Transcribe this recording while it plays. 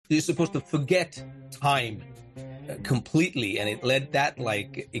you're supposed to forget time completely, and it let that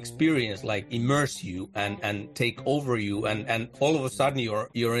like experience like immerse you and take over you, and all of a sudden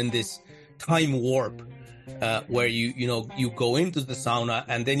you're in this time warp where you go into the sauna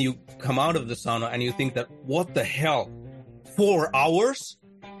and then you come out of the sauna and you think that what the hell, 4 hours?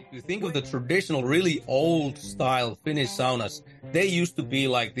 If you think of the traditional really old style Finnish saunas, they used to be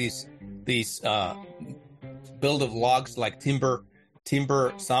like these built of logs, like timber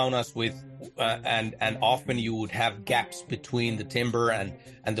saunas with and often you would have gaps between the timber and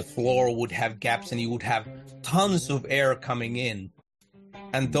the floor would have gaps, and you would have tons of air coming in,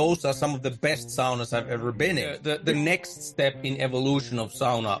 and those are some of the best saunas I've ever been in. The next step in evolution of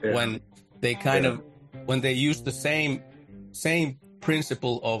sauna, when they when they use the same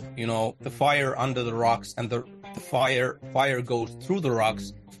principle of the fire under the rocks, and the fire goes through the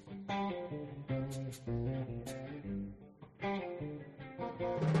rocks.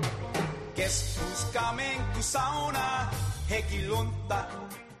 Guess who's coming to sauna? Hekilunta.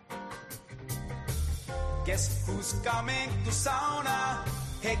 Guess who's coming to sauna?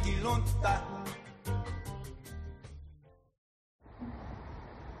 Hekilunta.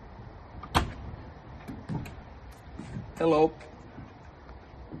 Hello.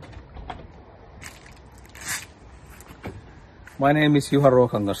 My name is Juha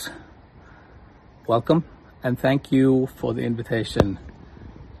Ruokangas. Welcome, and thank you for the invitation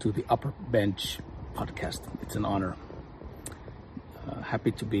to the Upper Bench podcast. It's an honor.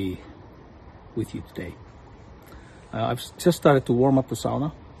 Happy to be with you today. I've just started to warm up the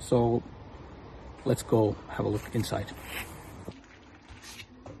sauna, so let's go have a look inside.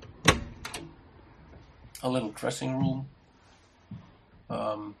 A little dressing room,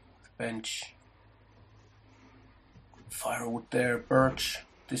 bench, firewood there, birch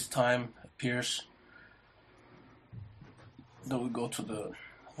this time appears. Then we go to the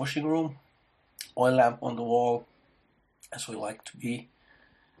washing room, oil lamp on the wall, as we like to be,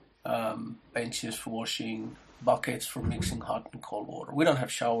 benches for washing, buckets for mixing hot and cold water. We don't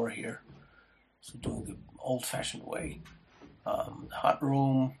have shower here, so doing the old-fashioned way. Hot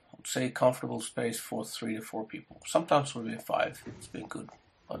room, I would say comfortable space for 3 to 4 people. Sometimes we've been 5, it's been good,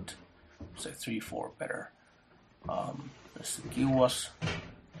 but I'd say 3, 4 better. There's the kiuas,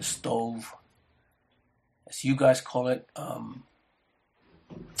 the stove, as you guys call it,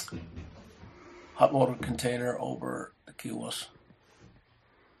 hot water container over the kiuas.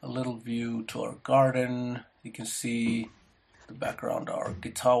 A little view to our garden. You can see the background, our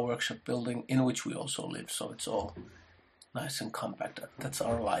guitar workshop building in which we also live. So it's all nice and compact. That's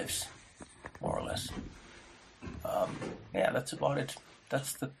our lives, more or less. That's about it.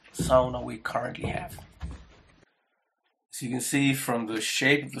 That's the sauna we currently have. As you can see from the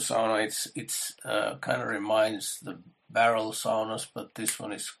shape of the sauna, it's kind of reminds the barrel saunas, but this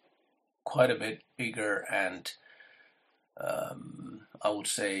one is quite a bit bigger and I would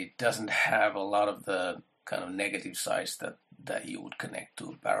say doesn't have a lot of the kind of negative sides that you would connect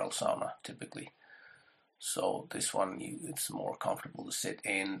to a barrel sauna typically. So this one, it's more comfortable to sit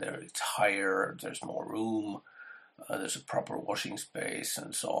in. It's higher, there's more room, there's a proper washing space,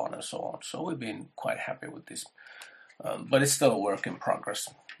 and so on and so on. So we've been quite happy with this. But it's still a work in progress.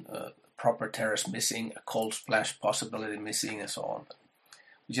 Proper terrace missing, a cold splash possibility missing, and so on.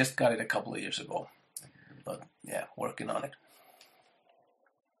 We just got it a couple of years ago. But yeah, working on it.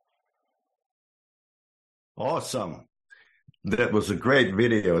 Awesome. That was a great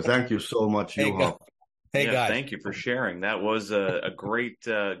video. Thank you so much, Juha. Hey guys. Thank you for sharing. That was a great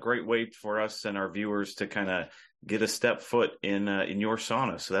way for us and our viewers to kind of get a step foot in your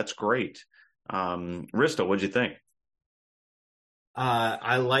sauna. So that's great. Risto, what'd you think?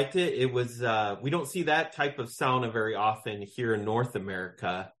 I liked it. It was we don't see that type of sauna very often here in North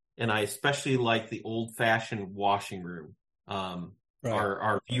America, and I especially like the old-fashioned washing room. Right.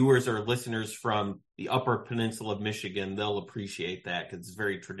 Our viewers or listeners from the Upper Peninsula of Michigan, they'll appreciate that because it's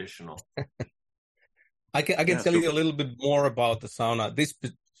very traditional. I can tell you a little bit more about the sauna, this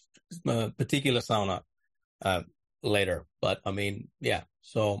particular sauna, later. But I mean, yeah.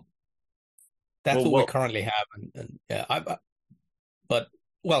 So that's what we currently have, and yeah,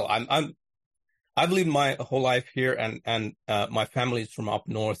 I've lived my whole life here, and my family is from up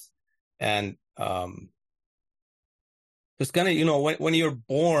north, and it's kind of when you're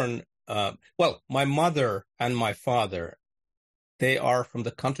born. My mother and my father, they are from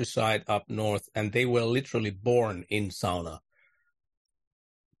the countryside up north, and they were literally born in sauna.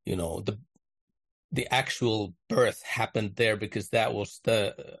 The actual birth happened there because that was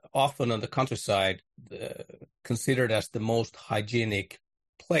often on the countryside considered as the most hygienic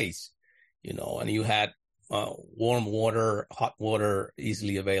place, and you had warm water, hot water,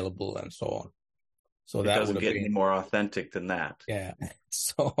 easily available, and so on. So it that doesn't would get have been any more authentic than that. Yeah.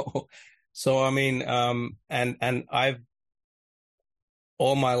 So I mean, and I've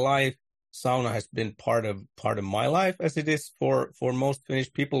all my life, sauna has been part of my life, as it is for most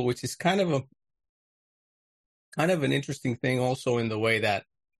Finnish people, which is kind of an interesting thing, also in the way that,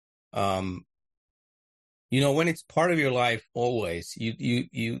 when it's part of your life, always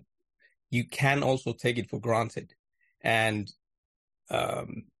you can also take it for granted, and I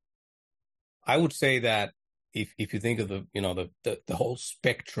would say that if you think of the whole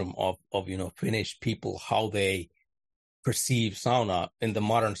spectrum of Finnish people, how they perceive sauna in the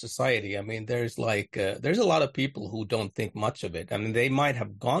modern society, I mean, there's a lot of people who don't think much of it. I mean, they might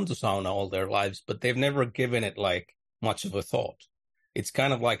have gone to sauna all their lives, but they've never given it like much of a thought. It's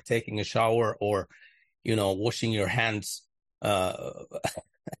kind of like taking a shower or washing your hands, or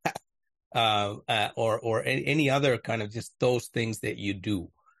any other kind of just those things that you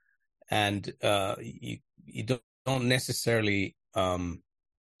do, and you don't necessarily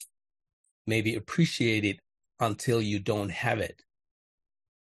maybe appreciate it until you don't have it,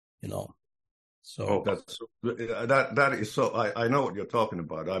 So that is so. I know what you're talking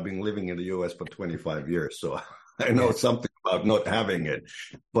about. I've been living in the U.S. for 25 years, so I know something about not having it.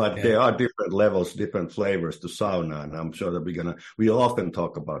 But there are different levels, different flavors to sauna, and I'm sure that we often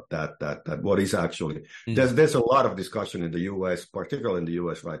talk about that what is actually there's a lot of discussion in the U.S., particularly in the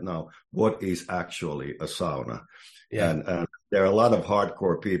U.S. right now. What is actually a sauna? Yeah. And there are a lot of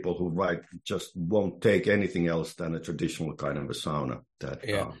hardcore people who just won't take anything else than a traditional kind of a sauna.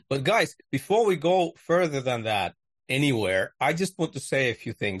 But guys, before we go further than that anywhere, I just want to say a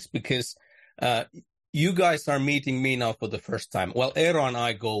few things, because you guys are meeting me now for the first time. Well, Eero and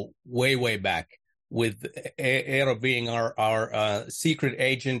I go way, way back, with Eero being our secret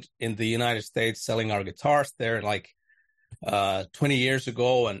agent in the United States, selling our guitars there like 20 years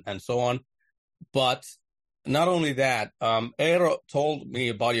ago and so on. But not only that, Eero told me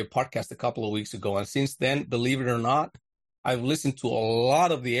about your podcast a couple of weeks ago, and since then, believe it or not, I've listened to a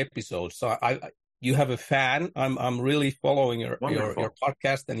lot of the episodes. So you have a fan. I'm really following your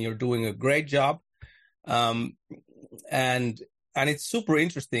podcast, and you're doing a great job. And it's super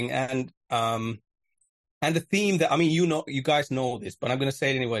interesting, and the theme that, I mean, you guys know this, but I'm going to say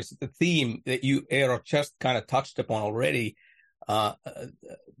it anyways. The theme that you, Eero, just kind of touched upon already,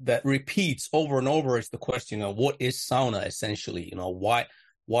 that repeats over and over, is the question of what is sauna essentially. Why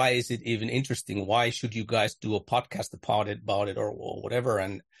is it even interesting? Why should you guys do a podcast about it or whatever?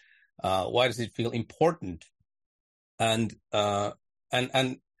 And why does it feel important? And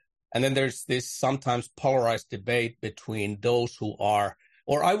then there's this sometimes polarized debate between those who are,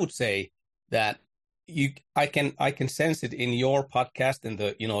 or I would say that I can sense it in your podcast and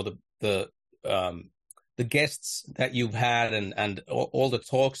the guests that you've had and all the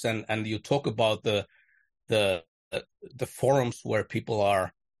talks, and you talk about the forums where people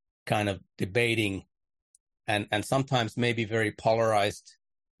are kind of debating and sometimes maybe very polarized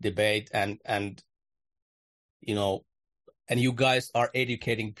debate, and you guys are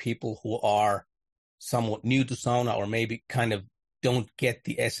educating people who are somewhat new to sauna, or maybe kind of don't get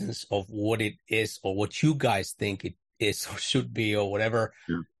the essence of what it is, or what you guys think it is or should be, or whatever.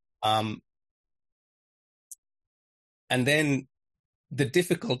 Yeah. And then the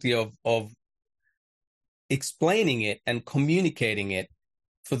difficulty of explaining it and communicating it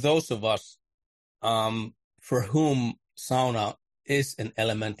for those of us for whom sauna is an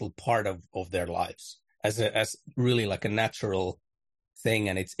elemental part of their lives, as really like a natural thing,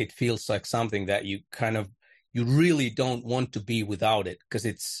 and it feels like something that you really don't want to be without it, because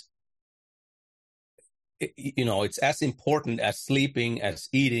it's as important as sleeping, as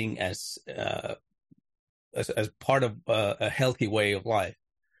eating, as part of a healthy way of life.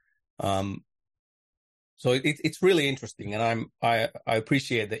 So it's really interesting, and I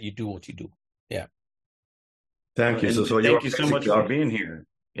appreciate that you do what you do. Yeah. Thank you. So thank you so much for being here.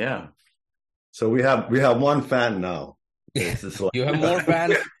 Yeah. So we have one fan now. You have more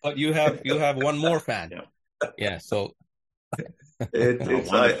fans, but you have one more fan. Yeah. So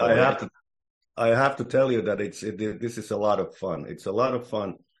I have to tell you that this is a lot of fun. It's a lot of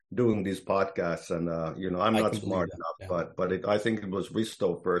fun doing these podcasts, and I'm not smart enough, but I think it was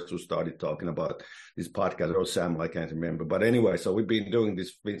Risto first who started talking about this podcast, or Sam, I can't remember. But anyway, so we've been doing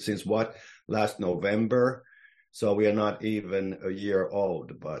this since last November, so we are not even a year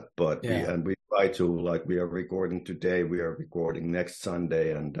old. But we try to, like, we are recording today, we are recording next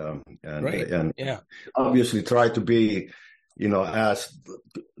Sunday, and obviously try to be as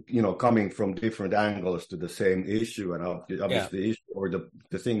coming from different angles to the same issue. And obviously the issue or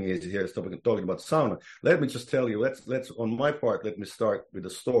the thing is here is talking about sauna. Let me just tell you, let's on my part, let me start with a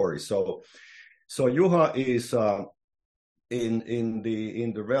story. So Juha is in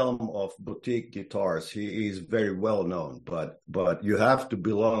the realm of boutique guitars. He is very well known, but you have to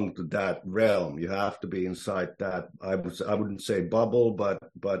belong to that realm. You have to be inside that, I wouldn't say bubble, but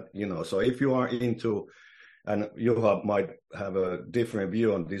so if you are into, and Juha might have a different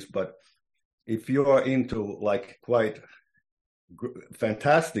view on this, but if you are into like quite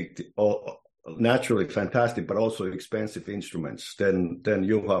fantastic or naturally fantastic, but also expensive instruments, then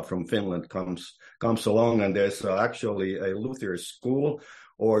Juha from Finland comes along, and there's actually a Luther school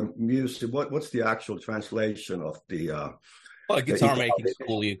or music. What's the actual translation of the? Well, a guitar making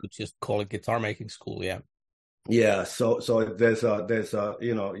school. You could just call it guitar making school. Yeah. Yeah, so there's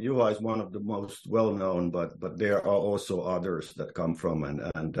Juha is one of the most well known, but there are also others that come from and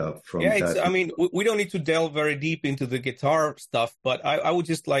from. Yeah, that. I mean, we don't need to delve very deep into the guitar stuff, but I would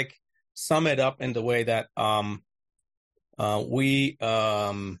just like sum it up in the way that we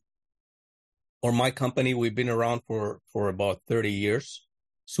or my company, we've been around for about 30 years,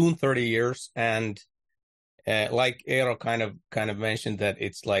 soon 30 years, and like Eero kind of mentioned that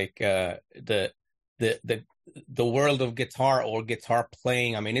it's like the world of guitar or guitar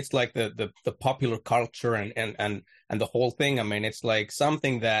playing. I mean, it's like the popular culture and the whole thing. I mean, it's like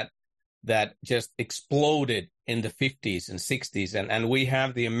something that just exploded in the 50s and 60s. And we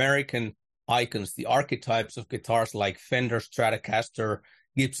have the American icons, the archetypes of guitars like Fender, Stratocaster,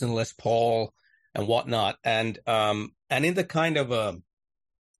 Gibson Les Paul, and whatnot. And in the kind of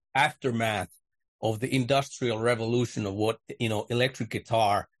aftermath of the Industrial Revolution of what, electric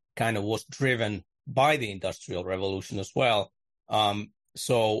guitar kind of was driven by the Industrial Revolution as well.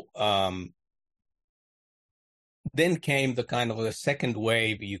 Then came the kind of the second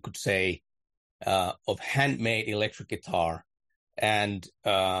wave, you could say, of handmade electric guitar. And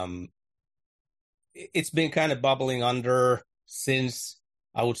it's been kind of bubbling under since,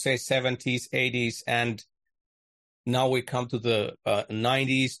 I would say, 70s, 80s. And now we come to the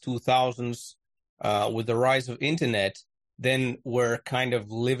 90s, 2000s, with the rise of internet. Then we're kind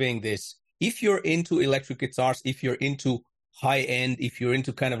of living this. If you're into electric guitars, if you're into high end, if you're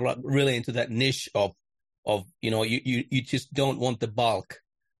into kind of like really into that niche of you just don't want the bulk,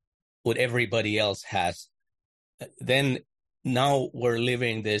 what everybody else has, then now we're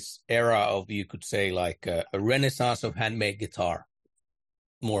living this era of, you could say, like a renaissance of handmade guitar,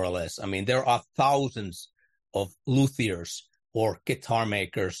 more or less. I mean, there are thousands of luthiers or guitar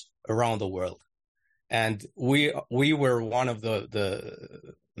makers around the world. And we were one of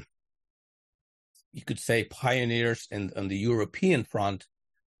the you could say pioneers on the European front,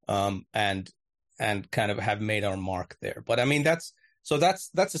 and kind of have made our mark there. But I mean, that's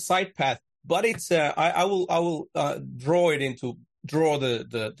a side path. But it's I will draw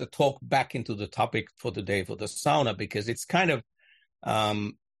the talk back into the topic for today for the sauna, because it's kind of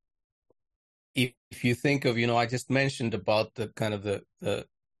if you think of, I just mentioned about the kind of the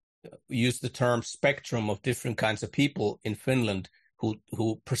use the term spectrum of different kinds of people in Finland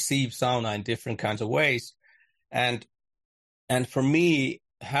who perceive sauna in different kinds of ways. And for me,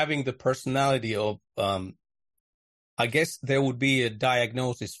 having the personality of, I guess there would be a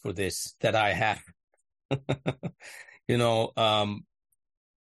diagnosis for this that I have,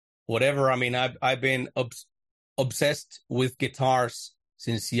 whatever. I mean, I've been obsessed with guitars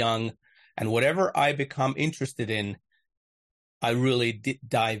since young, and whatever I become interested in, I really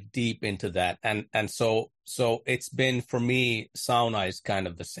dive deep into that. And so it's been, for me, sauna is kind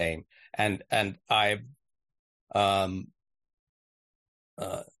of the same. And I've,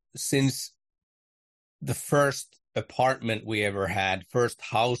 since the first apartment we ever had, first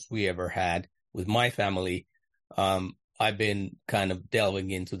house we ever had with my family, I've been kind of delving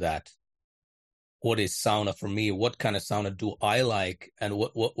into that. What is sauna for me? What kind of sauna do I like? And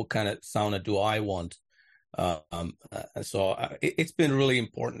what kind of sauna do I want? So it's been really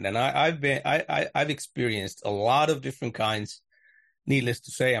important, and I've experienced a lot of different kinds. Needless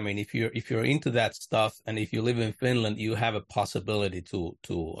to say, I mean, if you're into that stuff, and if you live in Finland, you have a possibility to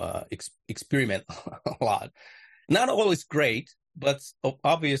experiment a lot. Not always great, but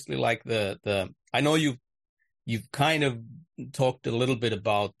obviously, like I know you've kind of talked a little bit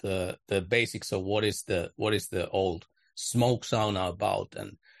about the basics of what is the old smoke sauna about,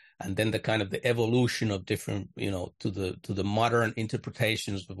 and then the kind of the evolution of different, to the modern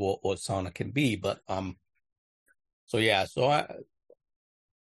interpretations of what sauna can be. But so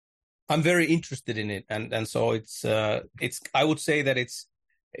I'm very interested in it, and so it's I would say that it's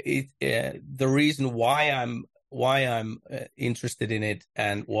the reason why I'm I'm interested in it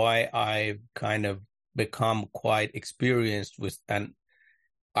and why I've kind of become quite experienced with, and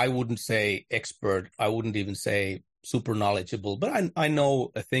I wouldn't say expert, I wouldn't even say super knowledgeable, but I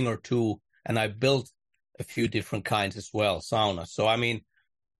know a thing or two, and I built a few different kinds as well, sauna. So I mean,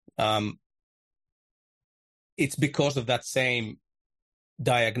 it's because of that same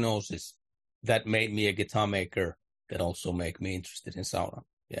diagnosis that made me a guitar maker, that also make me interested in sauna.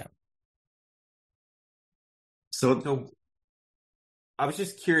 Yeah. So I was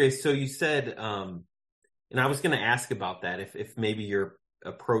just curious. So you said, and I was going to ask about that, if maybe your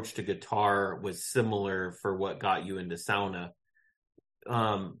approach to guitar was similar for what got you into sauna.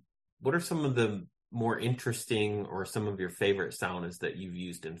 What are some of the more interesting or some of your favorite saunas that you've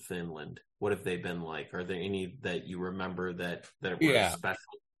used in Finland? What have they been like? Are there any that you remember that were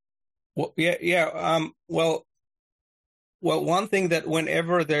special? Well, yeah. Well, one thing that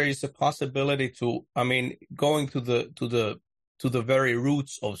whenever there is a possibility to, I mean, going to the very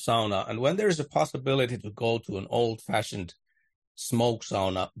roots of sauna, and when there is a possibility to go to an old-fashioned smoke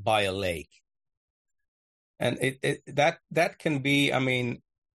sauna by a lake, and that can be, I mean,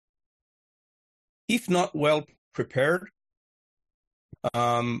 if not well prepared,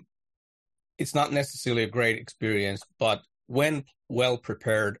 it's not necessarily a great experience, but when well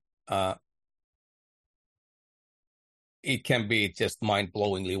prepared, it can be just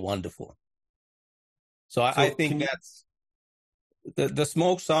mind-blowingly wonderful. So I think that's the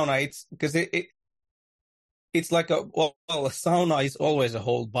smoke sauna. It's because it's like a sauna is always a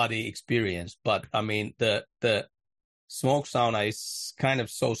whole body experience, but I mean the smoke sauna is kind of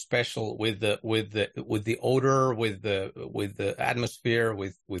so special with the odor, with the atmosphere,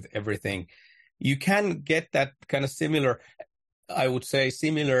 with everything. You can get that kind of similar, I would say,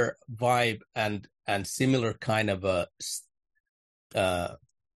 similar vibe and similar kind of a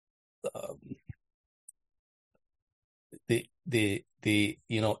the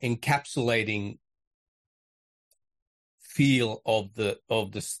encapsulating feel of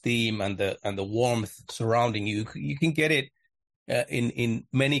the steam and the warmth surrounding you. You can get it in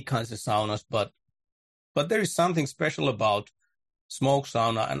many kinds of saunas, but there is something special about smoke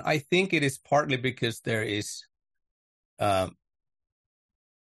sauna, and I think it is partly because there is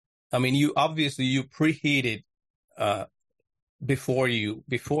I mean, you preheat it before you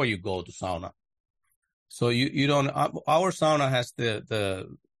go to sauna. So you don't. Our sauna has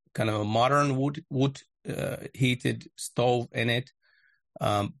the kind of a modern wood heated stove in it,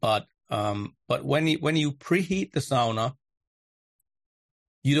 but when you preheat the sauna,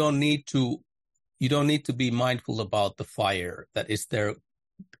 you don't need to be mindful about the fire, that is there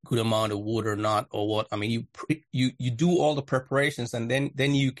good amount of wood or not, or what. I mean, you do all the preparations, and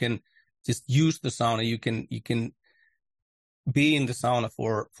then you can just use the sauna. You can be in the sauna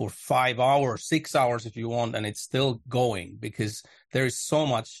for 5 hours, 6 hours if you want, and it's still going, because there is so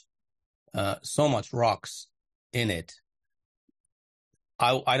much rocks in it.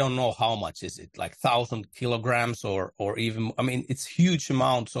 I don't know how much is it, like 1,000 kilograms or even, I mean, it's huge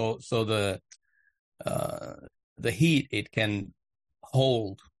amount. So the heat it can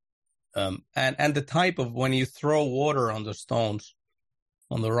hold, and the type of, when you throw water on the stones,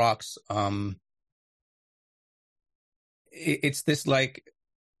 on the rocks, it's this like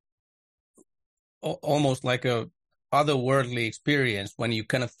almost like a otherworldly experience when you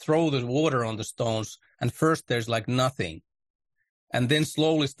kind of throw the water on the stones, and first there's like nothing, and then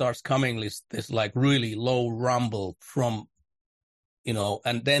slowly starts coming this like really low rumble from,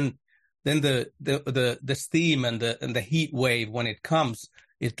 and then the steam and the heat wave, when it comes,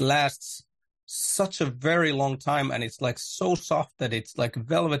 it lasts such a very long time, and it's like so soft that it's like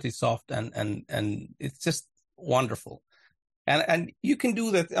velvety soft, and it's just wonderful. And you can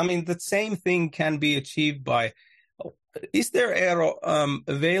do that. I mean, the same thing can be achieved by. Is there Eero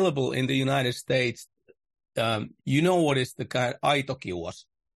available in the United States? What is the kind of aitokiuas?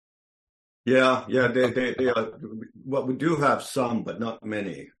 Yeah. They are. Well, we do have some, but not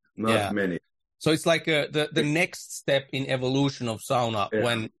many. Not many. So it's like the next step in evolution of sauna,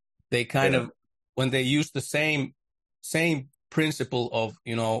 when they kind of, when they use the same principle of,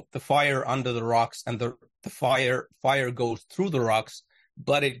 the fire under the rocks, and the fire goes through the rocks,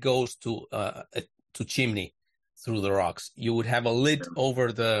 but it goes to chimney through the rocks. You would have a lid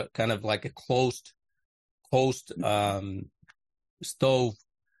over the kind of like a closed stove,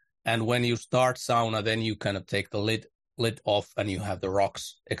 and when you start sauna, then you kind of take the lid off, and you have the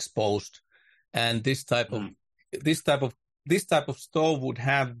rocks exposed. And this type of stove would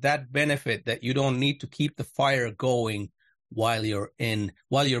have that benefit, that you don't need to keep the fire going while you're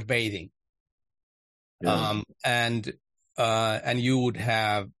bathing. And you would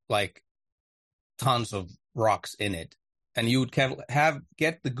have like tons of rocks in it, and you would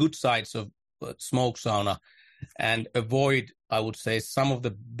get the good sides of smoke sauna and avoid, I would say, some of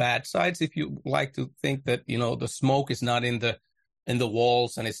the bad sides. If you like to think that, you know, the smoke is not in the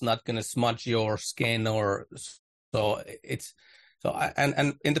walls and it's not going to smudge your skin, or so it's so.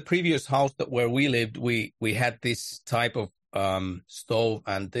 And in the previous house where we lived, we had this type of stove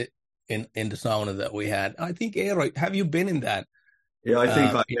and in the sauna that we had. I think, Eero, have you been in that? Yeah,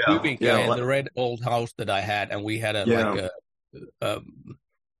 I think in the red old house that I had, and we had a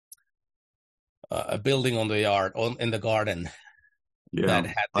building on the yard, in the garden, that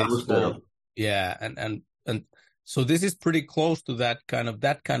had this stove. Yeah, and so this is pretty close to that kind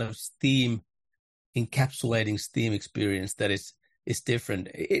of steam, encapsulating steam experience that is different.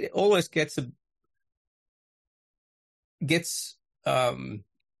 It always gets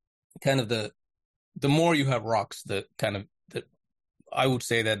kind of the more you have rocks, I would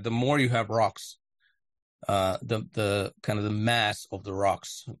say that the more you have rocks, the kind of the mass of the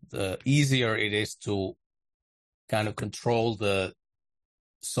rocks, the easier it is to kind of control the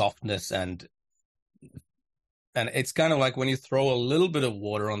softness, and it's kind of like when you throw a little bit of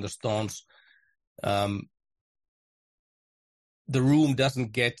water on the stones, the room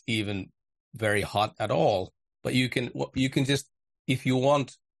doesn't get even very hot at all, but you can just, if you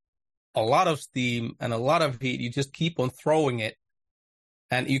want a lot of steam and a lot of heat, you just keep on throwing it.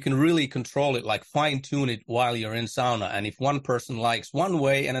 And you can really control it, like fine tune it while you're in sauna. And if one person likes one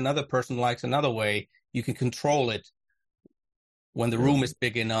way and another person likes another way, you can control it when the room is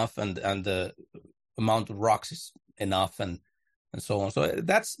big enough and the amount of rocks is enough and so on. So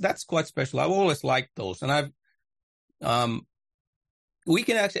that's quite special. I've always liked those. And we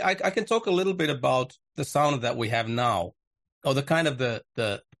can actually, I can talk a little bit about the sauna that we have now, or the kind of the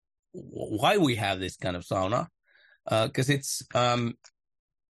why we have this kind of sauna, because it's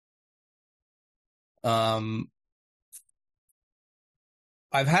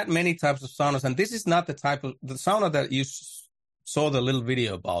I've had many types of saunas, and this is not the type of the sauna that you saw the little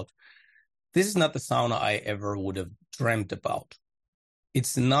video about. This is not the sauna I ever would have dreamt about.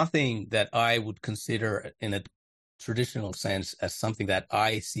 It's nothing that I would consider in a traditional sense as something that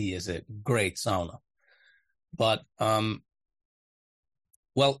I see as a great sauna. But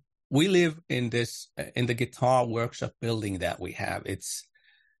well, we live in the guitar workshop building that we have. It's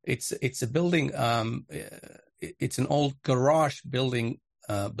a building. It's an old garage building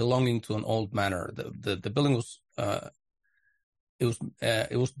belonging to an old manor. The building was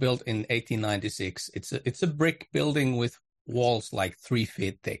it was built in 1896. It's a brick building with walls like 3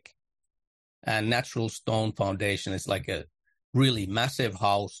 feet thick, and natural stone foundation. It's like a really massive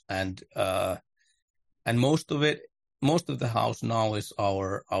house, and most of the house now is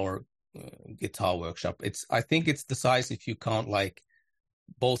our guitar workshop. I think it's the size, if you count like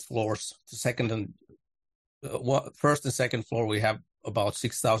both floors, the second and first and second floor, we have about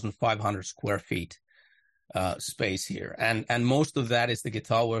 6,500 square feet space here, and most of that is the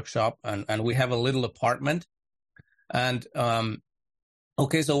guitar workshop, and we have a little apartment. And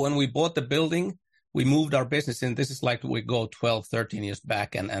okay, so when we bought the building, we moved our business in. This is like we go 12, 13 years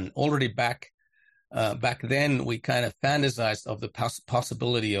back, and already back then we kind of fantasized of the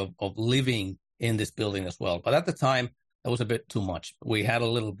possibility of living in this building as well. But at the time, that was a bit too much. We had a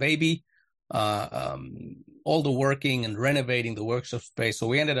little baby, all the working and renovating the workshop space. So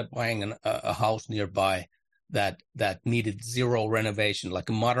we ended up buying a house nearby that needed zero renovation, like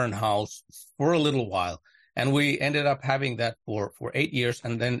a modern house, for a little while. And we ended up having that for 8 years.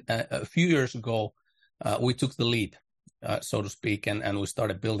 And then a few years ago, we took the leap, so to speak, and we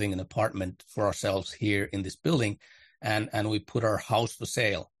started building an apartment for ourselves here in this building. And we put our house for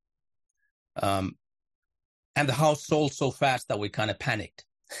sale. And the house sold so fast that we kind of panicked,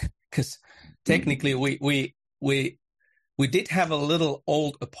 because technically we did have a little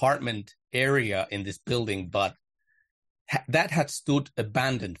old apartment area in this building, but that had stood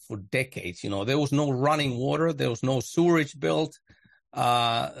abandoned for decades. You know, there was no running water, there was no sewerage built,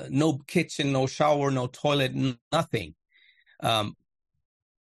 no kitchen, no shower, no toilet, nothing.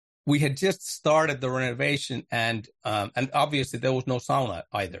 We had just started the renovation, and obviously there was no sauna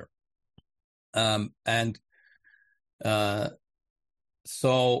either.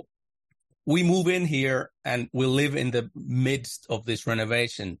 So we move in here and we live in the midst of this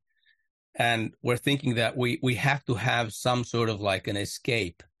renovation, and we're thinking that we have to have some sort of like an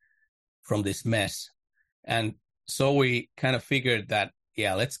escape from this mess. And so we kind of figured that,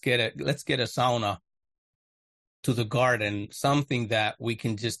 yeah, let's get a sauna to the garden, something that we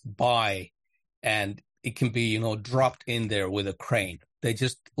can just buy, and it can be, you know, dropped in there with a crane. They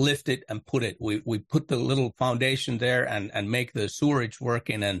just lift it and put it. We put the little foundation there and make the sewerage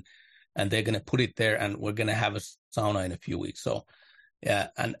working, and and they're going to put it there, and we're going to have a sauna in a few weeks. So, yeah,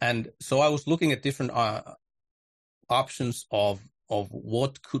 and so I was looking at different options of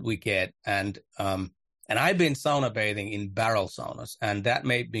what could we get, and I've been sauna bathing in barrel saunas, and that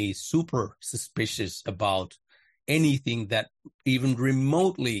made me super suspicious about anything that even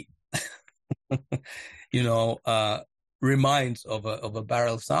remotely, reminds of a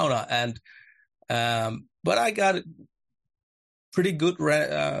barrel sauna. And but I got pretty good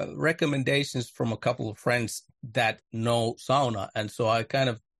recommendations from a couple of friends that know sauna, and so I kind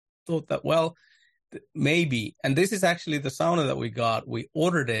of thought that, well, maybe. And this is actually the sauna that we got. We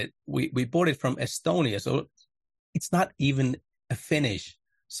ordered it. We bought it from Estonia, so it's not even a Finnish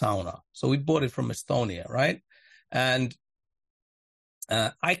sauna. So we bought it from Estonia, right? And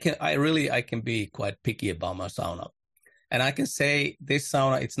I can be quite picky about my sauna. And I can say this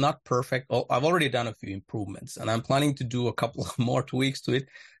sauna, it's not perfect. I've already done a few improvements, and I'm planning to do a couple of more tweaks to it.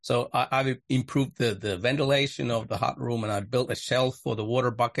 So I've improved the ventilation of the hot room, and I built a shelf for the water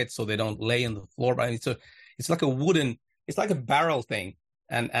buckets so they don't lay on the floor. But it's like it's like a barrel thing.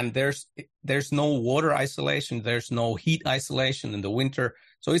 And there's no water isolation. There's no heat isolation in the winter.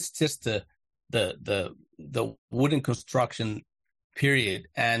 So it's just the wooden construction period.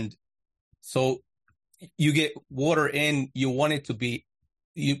 And so you get water in, you want it to be,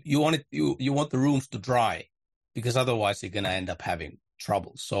 you want the rooms to dry, because otherwise you're going to end up having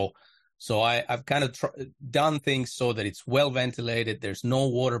trouble. So I've kind of done things so that it's well ventilated. There's no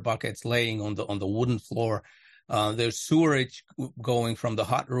water buckets laying on the wooden floor. There's sewerage going from the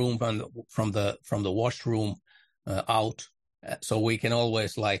hot room and from the washroom out, so we can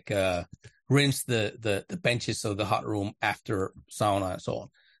always rinse the benches of the hot room after sauna and so on.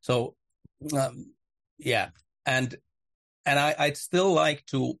 So yeah, and I'd still like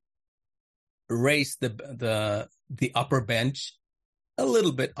to raise the upper bench a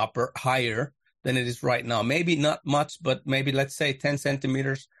little bit higher than it is right now. Maybe not much, but maybe let's say 10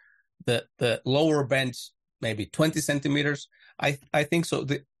 centimeters. The lower bench maybe 20 centimeters. I think so.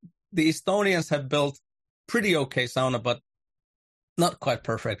 The Estonians have built pretty okay sauna, but not quite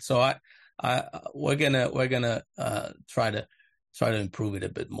perfect. So we're gonna try to improve it a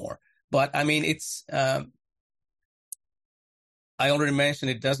bit more. But I mean, it's I already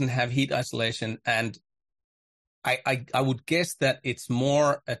mentioned it doesn't have heat isolation, and I would guess that it's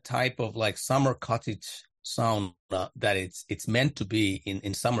more a type of like summer cottage sauna, that it's meant to be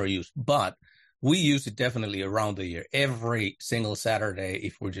in summer use. But we use it definitely around the year, every single Saturday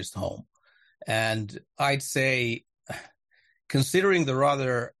if we're just home. And I'd say, considering the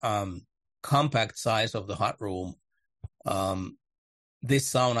rather compact size of the hot room, this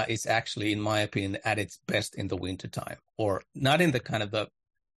sauna is actually, in my opinion, at its best in the wintertime, or not in the kind of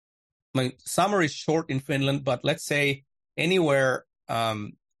summer is short in Finland, but let's say anywhere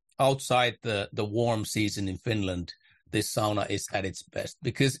outside the warm season in Finland, this sauna is at its best,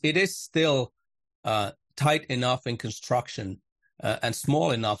 because it is still tight enough in construction and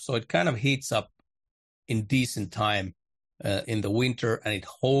small enough, so it kind of heats up in decent time in the winter, and it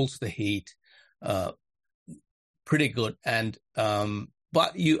holds the heat pretty good. And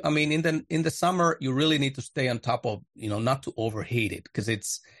but in the summer, you really need to stay on top of, not to overheat it, because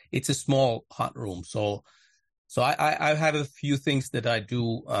it's a small hot room. So I have a few things that I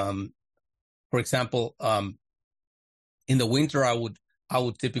do. For example, in the winter, I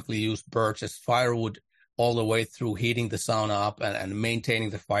would typically use birch as firewood all the way through heating the sauna up and maintaining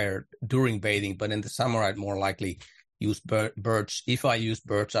the fire during bathing. But in the summer, I'd more likely use birch. If I use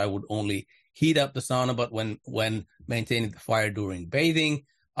birch, I would only heat up the sauna, but when maintaining the fire during bathing,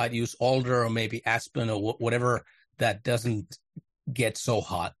 I'd use alder or maybe aspen or whatever that doesn't get so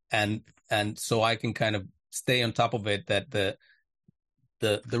hot. And so I can kind of stay on top of it, that the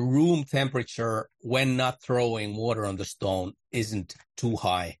room temperature, when not throwing water on the stone, isn't too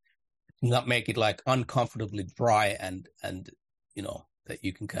high, not make it like uncomfortably dry, and that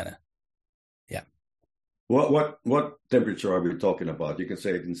you can kind of, yeah. What temperature are we talking about? You can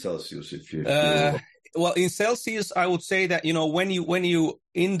say it in Celsius if you. Well, in Celsius, I would say that when you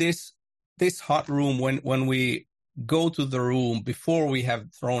in this hot room, when we go to the room before we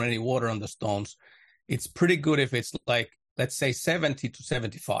have thrown any water on the stones, it's pretty good if it's like, let's say 70 to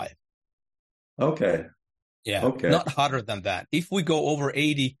 75. Okay. Yeah. Okay. Not hotter than that. If we go over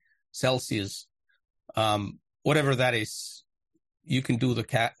 80 Celsius, whatever that is, you can do the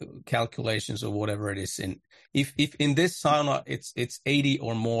calculations of whatever it is. If in this sauna it's 80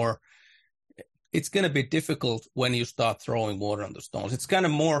 or more, it's going to be difficult when you start throwing water on the stones. It's kind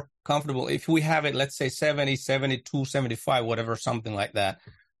of more comfortable if we have it, let's say 70, 72, 75, whatever, something like that.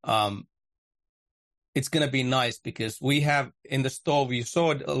 it's going to be nice because we have in the stove, you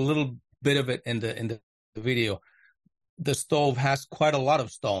saw a little bit of it in the video. The stove has quite a lot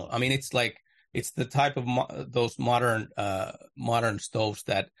of stone. I mean, it's the type of those modern stoves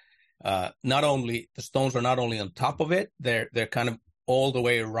that not only the stones are not only on top of it, they're kind of all the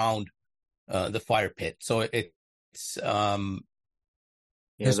way around the fire pit. So it's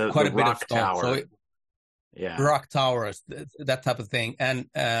there's quite a bit of stone. Tower. So rock towers, that type of thing, and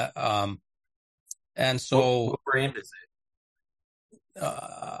so what brand is it?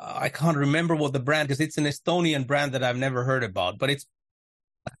 I can't remember what the brand, because it's an Estonian brand that I've never heard about, but it's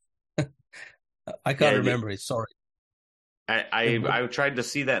I can't remember it. Sorry. I tried to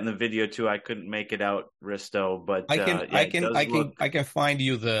see that in the video too. I couldn't make it out, Risto, but I can find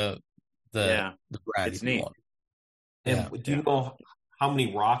you the brand. It's if neat. You want. And do you know how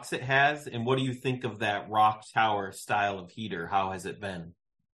many rocks it has, and what do you think of that rock tower style of heater? How has it been?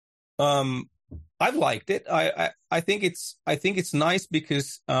 I've liked it. I think it's nice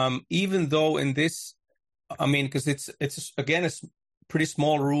because even though in this, I mean, because it's again a pretty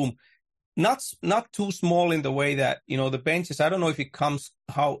small room, not too small in the way that, you know, the benches. I don't know if it comes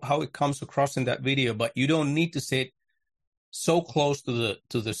how it comes across in that video, but you don't need to sit so close to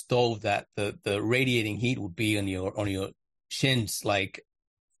the stove that the radiating heat would be on your shins, like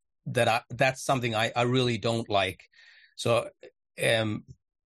that. That's something I really don't like. So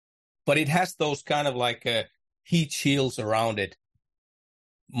but it has those kind of like heat shields around it,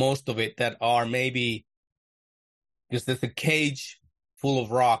 most of it, that are maybe because there's a cage full of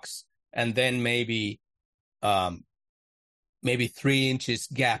rocks, and then maybe 3 inches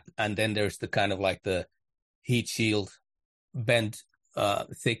gap, and then there's the kind of like the heat shield, bent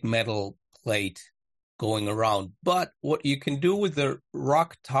thick metal plate going around. But what you can do with the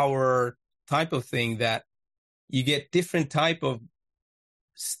rock tower type of thing, that you get different type of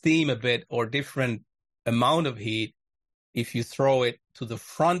steam a bit, or different amount of heat if you throw it to the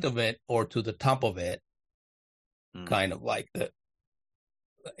front of it or to the top of it, kind of like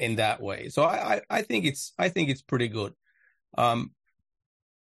in that way. So I think it's pretty good. But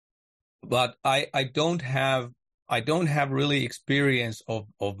I don't have really experience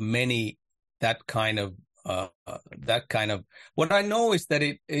of many that kind of what I know is that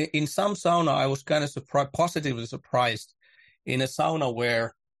in some sauna I was kind of positively surprised in a sauna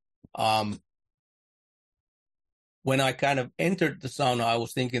where when I kind of entered the sauna, I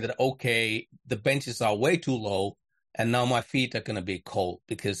was thinking that, okay, the benches are way too low, and now my feet are going to be cold,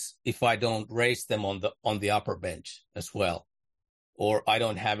 because if I don't raise them on the upper bench as well, or I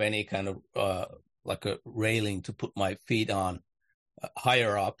don't have any kind of like a railing to put my feet on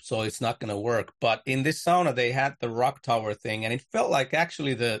higher up, so it's not going to work. But in this sauna, they had the rock tower thing, and it felt like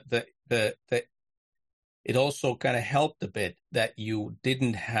actually it also kind of helped a bit that you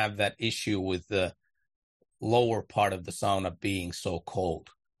didn't have that issue with the lower part of the sauna being so cold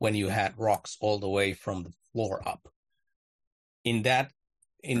when you had rocks all the way from the floor up. In that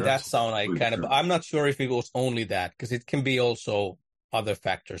sauna, I'm not sure if it was only that, because it can be also other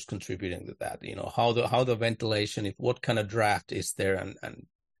factors contributing to that. You know, how the ventilation, what kind of draft is there, and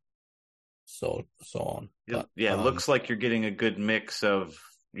so on. But, it looks like you're getting a good mix of,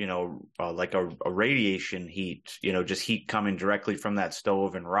 you know, like a radiation heat, you know, just heat coming directly from that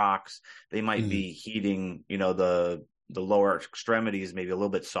stove and rocks. They might be heating, you know, the lower extremities maybe a little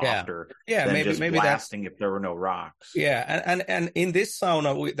bit softer than maybe blasting if there were no rocks. Yeah, and in this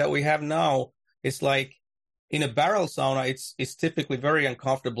sauna that we have now, it's like in a barrel sauna, it's typically very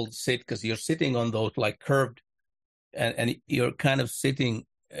uncomfortable to sit, because you're sitting on those like curved, and you're kind of sitting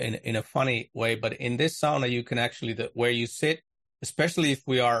in a funny way. But in this sauna, you can actually where you sit, especially if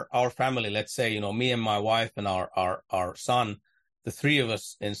we are our family, let's say, you know, me and my wife and our son, the three of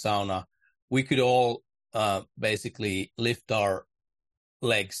us in sauna, we could all basically lift our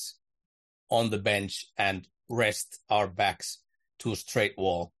legs on the bench and rest our backs to a straight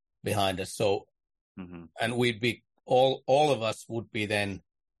wall behind us. So, and we'd be all of us would be then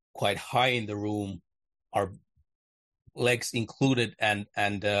quite high in the room, our legs included, and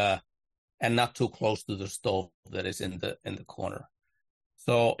not too close to the stove that is in the corner.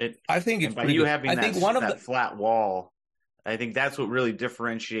 So I think it's pretty you good. having that flat wall, I think that's what really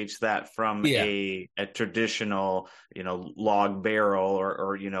differentiates that from a traditional, you know, log barrel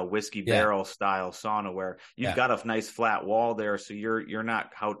or you know, whiskey barrel style sauna, where you've got a nice flat wall there, so you're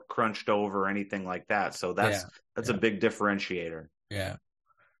not crunched over or anything like that. So that's a big differentiator. Yeah,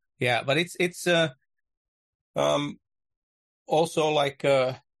 but it's also like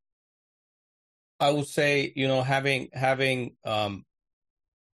I would say, you know, having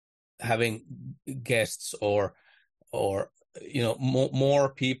guests or you know,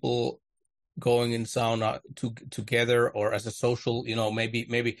 more people going in sauna together or as a social,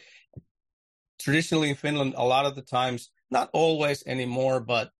 maybe traditionally in Finland, a lot of the times, not always anymore,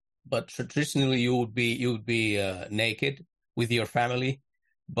 but traditionally you would be naked with your family.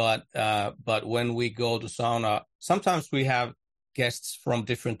 But when we go to sauna, sometimes we have guests from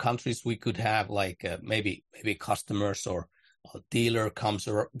different countries. We could have like maybe customers or a dealer comes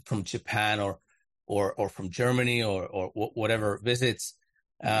from Japan or from Germany or whatever visits.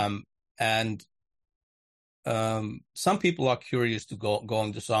 And some people are curious to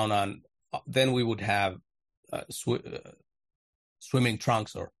going to sauna, and then we would have swimming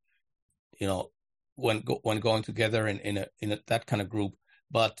trunks, or when going together in a that kind of group.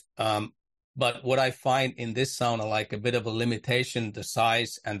 But what I find in this sauna, like a bit of a limitation, the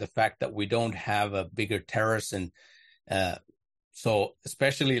size and the fact that we don't have a bigger terrace, and so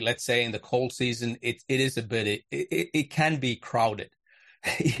especially let's say in the cold season, it is a bit it can be crowded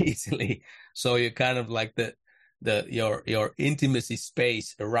easily. So you kind of like your intimacy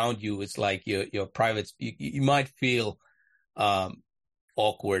space around you is like your private. You might feel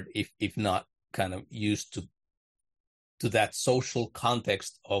awkward if not kind of used to that social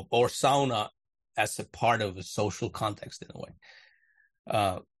context or sauna as a part of a social context in a way,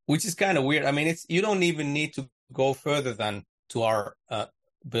 which is kind of weird. I mean, you don't even need to go further than to our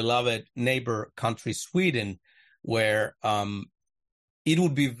beloved neighbor country, Sweden, where it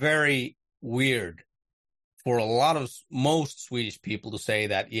would be very weird for most Swedish people to say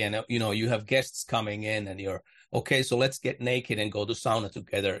that, you have guests coming in and you're okay, so let's get naked and go to sauna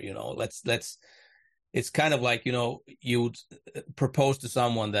together. Let's. It's kind of like, you'd propose to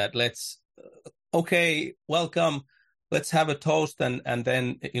someone that okay, welcome, let's have a toast and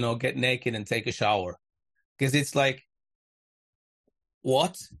then, get naked and take a shower. Because it's like,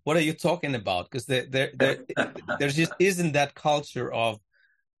 what are you talking about? Because there just isn't that culture of,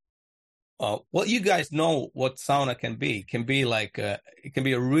 well, you guys know what sauna can be. It can be like, it can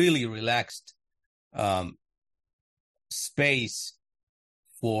be a really relaxed space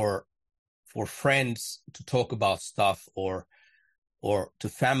for friends to talk about stuff, or to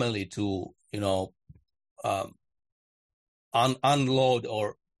family to unload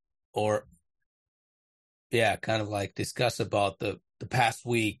or kind of like discuss about the past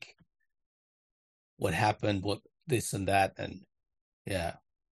week, what happened, what this and that, and yeah.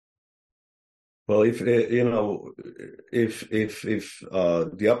 Well, if the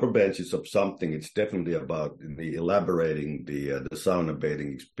upper bench is of something, it's definitely about the elaborating the sauna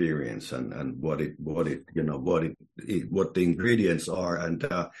bathing experience and what the ingredients are, and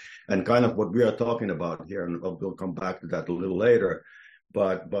kind of what we are talking about here, and we'll come back to that a little later.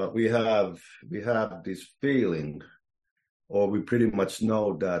 But we have this feeling, or we pretty much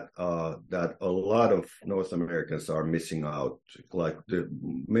know that a lot of North Americans are missing out. Like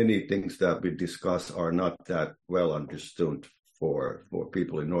many things that we discuss are not that well understood for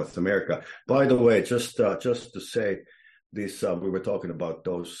people in North America. By the way, just to say this, we were talking about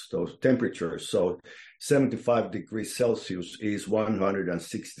those temperatures. So 75 degrees Celsius is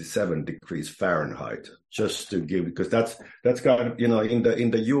 167 degrees Fahrenheit. Just to give, because that's kind of,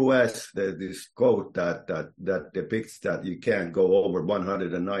 in the US, there's this quote that depicts that you can't go over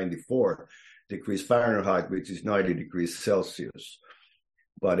 194 degrees Fahrenheit, which is 90 degrees Celsius.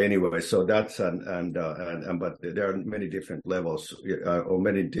 But anyway, so that's but there are many different levels or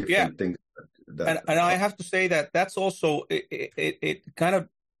many different things. And I have to say that's also it kind of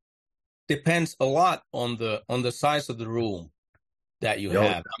depends a lot on the size of the room that you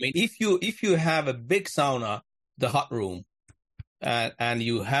have. I mean, if you have a big sauna, the hot room, and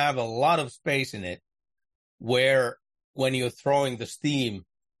you have a lot of space in it, where when you're throwing the steam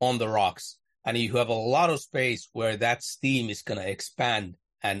on the rocks, and you have a lot of space where that steam is going to expand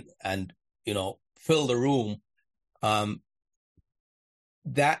and fill the room,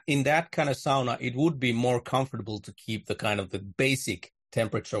 that in that kind of sauna, it would be more comfortable to keep the kind of the basic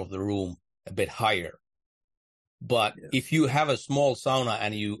temperature of the room a bit higher. But if you have a small sauna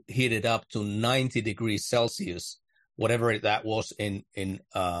and you heat it up to 90 degrees Celsius, whatever that was in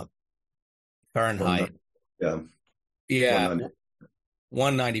Fahrenheit,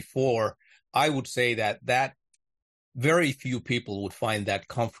 194, I would say that very few people would find that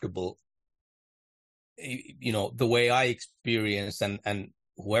comfortable. The way I experience and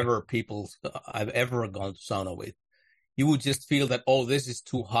whoever people I've ever gone to sauna with, you would just feel that, oh, this is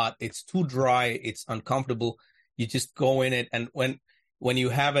too hot, it's too dry, it's uncomfortable. You just go in it, and when you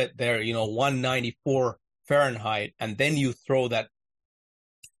have it there, 194 Fahrenheit, and then you throw that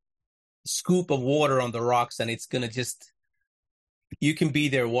scoop of water on the rocks, and it's gonna just, you can be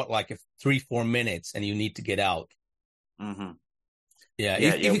there like 3-4 minutes, and you need to get out. Mm-hmm. Yeah,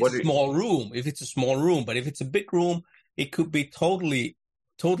 if it's a small room, but if it's a big room, it could be totally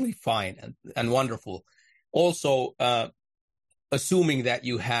fine and wonderful. Also, assuming that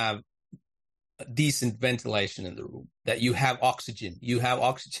you have decent ventilation in the room, that you have oxygen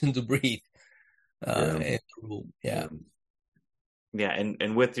to breathe in the room. Yeah. Yeah,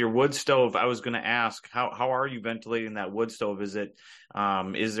 and with your wood stove, I was going to ask, how are you ventilating that wood stove? Is it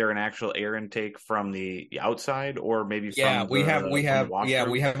is there an actual air intake from the outside, or maybe from we have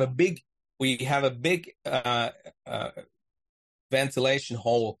a big ventilation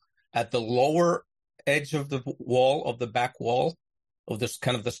hole at the lower edge of the wall, of the back wall, of this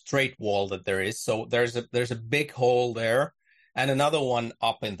kind of the straight wall that there is. So there's a big hole there, and another one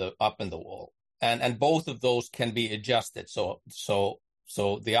up in the wall. And both of those can be adjusted. So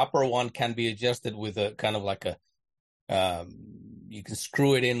the upper one can be adjusted with a kind of like a you can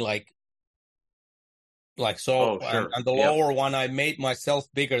screw it in like so. Oh, sure. And the lower one I made myself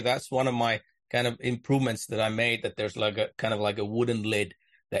bigger. That's one of my kind of improvements that I made. That there's like a kind of like a wooden lid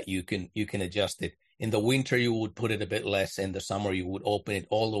that you can adjust it. In the winter you would put it a bit less. In the summer you would open it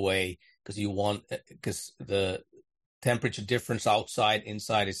all the way because the temperature difference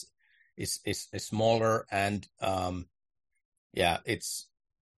inside is smaller, and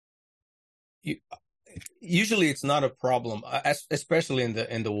usually it's not a problem, especially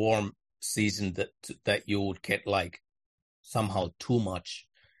in the warm season that you would get like somehow too much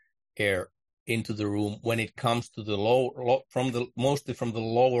air into the room when it comes to the mostly from the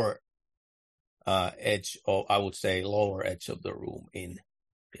lower edge, or I would say lower edge of the room in.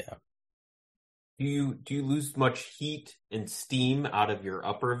 Yeah. Do you lose much heat and steam out of your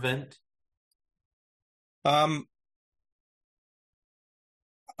upper vent? I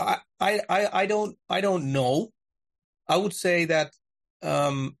don't know. I would say that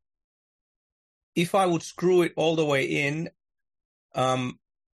if I would screw it all the way in, I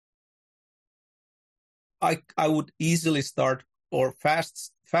would easily start or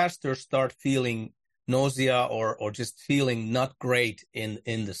faster start feeling nausea or just feeling not great in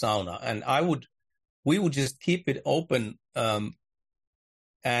the sauna, and we would just keep it open,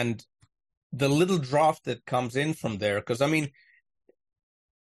 and the little draft that comes in from there, because I mean,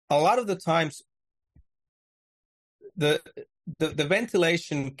 a lot of the times the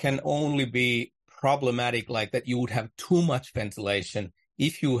ventilation can only be problematic like that. You would have too much ventilation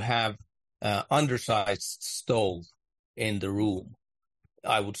if you have undersized stove in the room.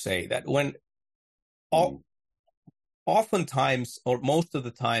 I would say that when oftentimes, or most of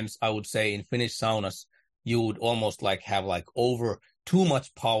the times, I would say in Finnish saunas, you would almost like have like over too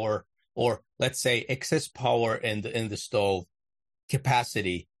much power, or let's say excess power in the stove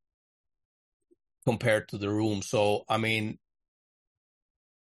capacity compared to the room. So I mean,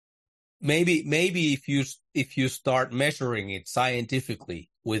 maybe if you start measuring it scientifically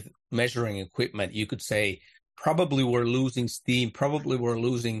with measuring equipment, you could say probably we're losing steam, probably we're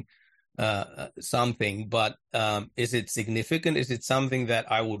losing something, but is it significant? Is it something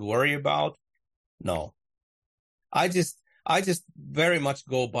that I would worry about? No. I just very much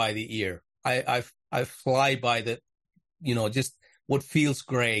go by the ear. I fly by the, just what feels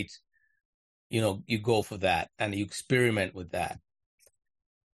great. You go for that and you experiment with that.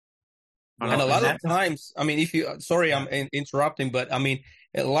 And a lot of times, I mean, I'm interrupting, but I mean,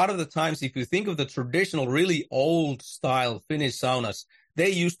 a lot of the times, if you think of the traditional, really old style Finnish saunas, they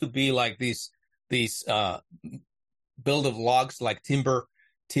used to be like these built of logs, like timber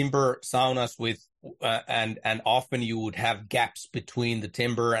saunas with, and often you would have gaps between the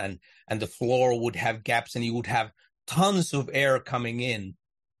timber and the floor would have gaps, and you would have tons of air coming in.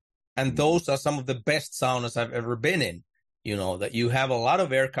 And those are some of the best saunas I've ever been in, that you have a lot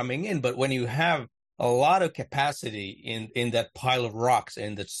of air coming in, but when you have a lot of capacity in that pile of rocks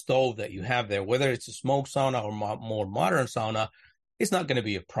in the stove that you have there, whether it's a smoke sauna or more modern sauna, it's not going to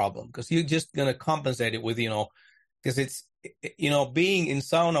be a problem because you're just going to compensate it with, because it's, being in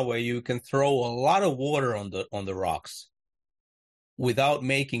sauna where you can throw a lot of water on the rocks without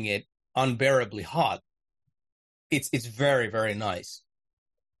making it unbearably hot. It's very, very nice.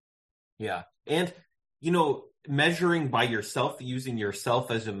 Yeah. And, measuring by yourself, using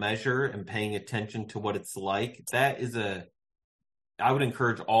yourself as a measure and paying attention to what it's like, I would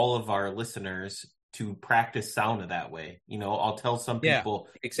encourage all of our listeners to practice sauna that way. I'll tell some people,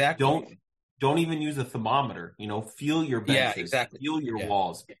 exactly. Don't even use a thermometer, feel your benches, exactly. Feel your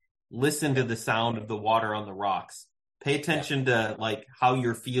walls, listen to the sound of the water on the rocks, pay attention to like how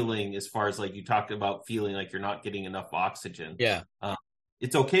you're feeling as far as like you talked about feeling like you're not getting enough oxygen. Yeah.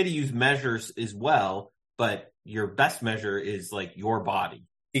 It's okay to use measures as well, but your best measure is like your body.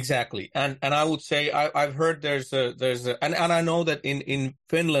 Exactly. And I would say I've heard there's a and I know that in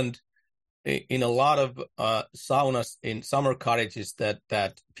Finland, in a lot of saunas in summer cottages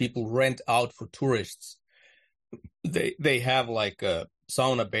that people rent out for tourists, they have like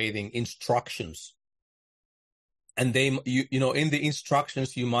sauna bathing instructions. And you know, in the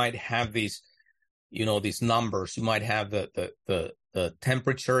instructions you might have these, you know, these numbers. You might have the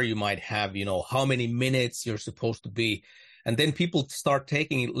temperature, you might have, you know, how many minutes you're supposed to be. And then people start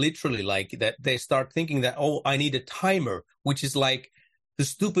taking it literally, like that. They start thinking that, oh, I need a timer, which is like the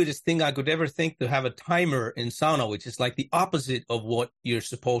stupidest thing I could ever think, to have a timer in sauna, which is like the opposite of what you're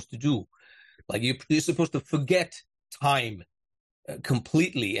supposed to do. Like you're supposed to forget time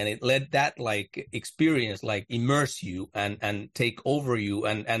completely, and it let that like experience like immerse you and take over you,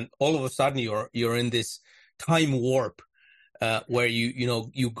 and all of a sudden you're in this time warp where you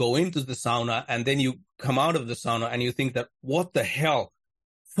know, you go into the sauna and then you come out of the sauna and you think that, what the hell,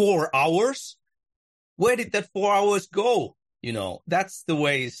 4 hours? Where did that 4 hours go? You know, that's the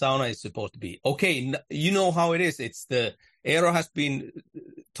way sauna is supposed to be. Okay, you know how it is. It's the Eero has been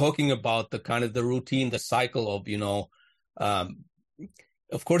talking about the kind of the routine, the cycle of, you know,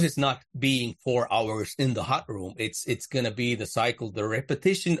 of course it's not being 4 hours in the hot room. It's going to be the cycle, the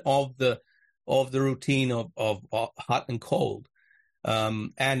repetition of the routine of hot and cold,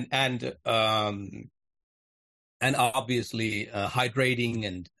 and obviously hydrating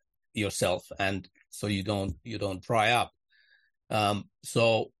and yourself, and so you don't dry up.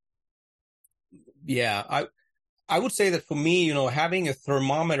 So yeah, I would say that for me, you know, having a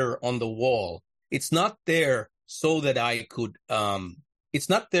thermometer on the wall, it's not there so that I could, it's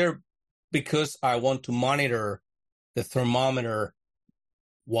not there because I want to monitor the thermometer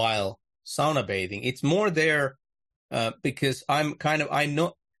while sauna bathing. It's more there because I'm kind of, I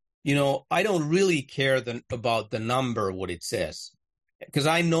know, you know, I don't really care about the number, what it says, because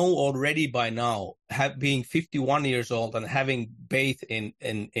I know already by now, being 51 years old and having bathed in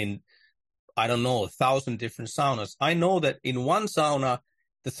I don't know, 1,000 different saunas, I know that in one sauna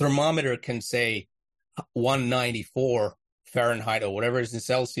the thermometer can say 194 Fahrenheit or whatever it is in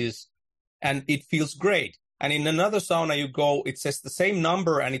Celsius, and it feels great. And in another sauna you go, it says the same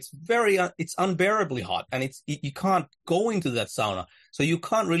number and it's it's unbearably hot, and you can't go into that sauna. So you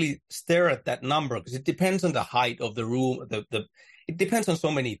can't really stare at that number because it depends on the height of the room. It depends on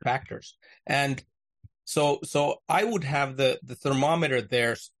so many factors. And so I would have the thermometer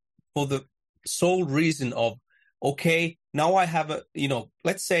there for the sole reason of, okay, now I have a, you know,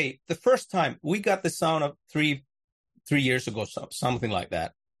 let's say the first time we got the sauna 3 years ago, something like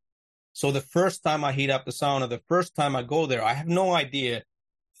that. So the first time I heat up the sauna, the first time I go there, I have no idea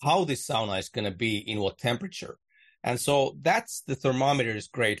how this sauna is going to be, in what temperature. And so that's the thermometer is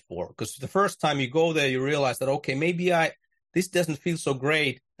great for, because the first time you go there, you realize that, okay, maybe this doesn't feel so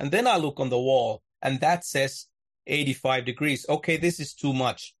great. And then I look on the wall and that says 85 degrees. Okay, this is too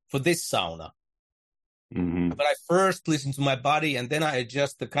much for this sauna. Mm-hmm. But I first listen to my body and then I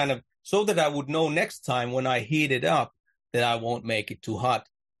adjust the kind of, so that I would know next time when I heat it up that I won't make it too hot,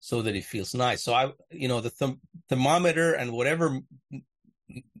 so that it feels nice. So you know, the thermometer and whatever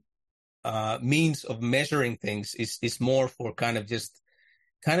means of measuring things is more for kind of just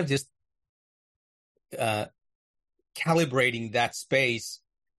calibrating that space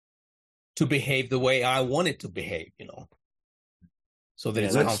to behave the way I want it to behave, you know, so that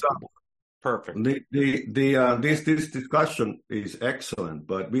it's comfortable. Perfect. This discussion is excellent,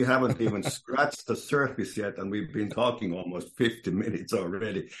 but we haven't even scratched the surface yet, and we've been talking almost 50 minutes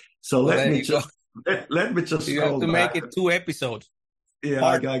already. So let me just you have to make it 2 episodes. Yeah,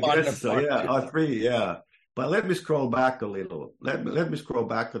 I guess so. Yeah, or 3. Yeah, but let me scroll back a little. Let me scroll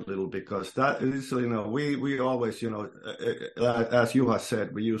back a little, because that is, you know, we always, you know, as Juha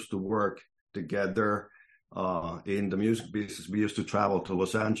said, we used to work together. In the music business, we used to travel to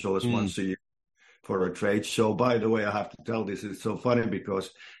Los Angeles once a year for a trade show. By the way, I have to tell this, it's so funny because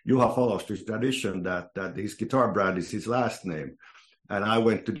Juha follows this tradition that his guitar brand is his last name. And I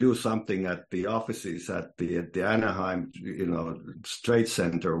went to do something at the offices at the Anaheim, you know, Trade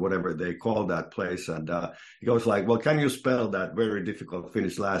Center, whatever they call that place. And he goes like, well, can you spell that very difficult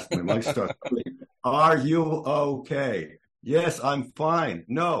Finnish last name? I start, are you okay? Yes, I'm fine.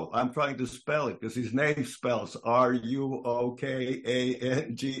 No, I'm trying to spell it because his name spells Ruokangas.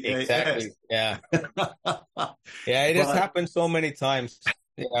 Exactly. Yeah. Yeah, it has happened so many times.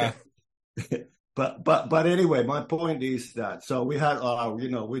 Yeah. But anyway, my point is that, so we had, you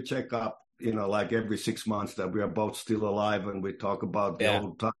know, we check up, you know, like every 6 months that we are both still alive, and we talk about the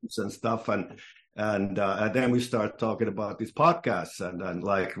old times and stuff. And And then we start talking about these podcasts. And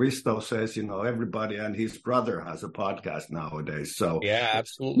like Risto says, everybody and his brother has a podcast nowadays. So yeah,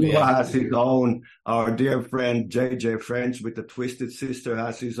 absolutely. Juha has his own. Our dear friend JJ French with the Twisted Sister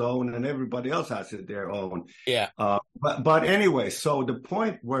has his own, and everybody else has their own. Yeah. But anyway, so the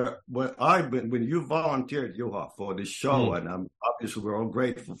point where I've been, when you volunteered, Juha, for this show, and I'm obviously we're all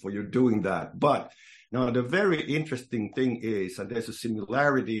grateful for you doing that. But now the very interesting thing is, and there's a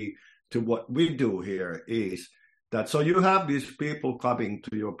similarity to what we do here, is that so you have these people coming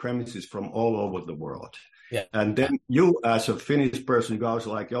to your premises from all over the world. Yeah. And then you, as a Finnish person, you guys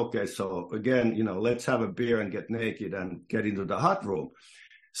like, okay, so again, let's have a beer and get naked and get into the hot room.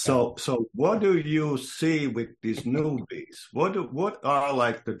 So what do you see with these newbies? What are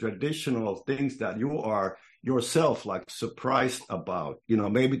like the traditional things that you are yourself like surprised about?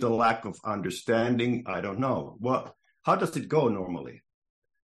 Maybe the lack of understanding. I don't know. How does it go normally?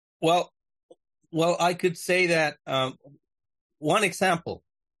 Well, I could say that one example,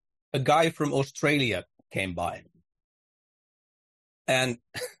 a guy from Australia came by, and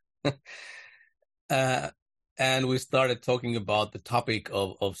and we started talking about the topic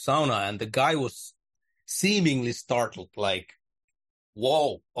of sauna, and the guy was seemingly startled, like,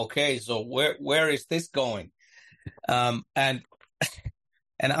 "Whoa, okay, so where is this going?" And I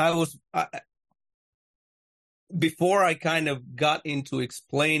was. Before I kind of got into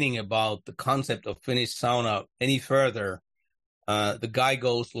explaining about the concept of Finnish sauna any further, the guy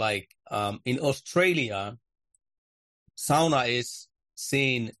goes like, in Australia, sauna is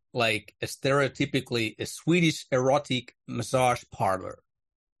seen like stereotypically a Swedish erotic massage parlor.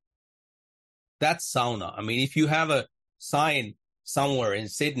 That's sauna. I mean, if you have a sign somewhere in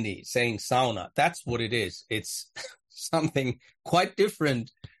Sydney saying sauna, that's what it is. It's something quite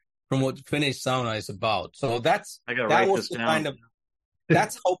different from what Finnish sauna is about. So that was the kind of,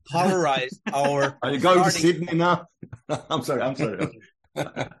 that's how polarized our. Are you going to Sydney now? I'm sorry.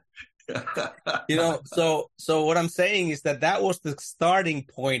 So what I'm saying is that was the starting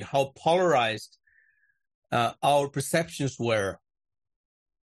point, how polarized our perceptions were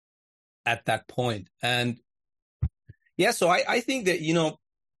at that point. And yeah, so I think that,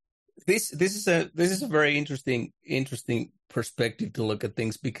 this is a very interesting perspective to look at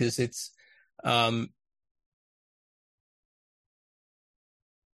things, because it's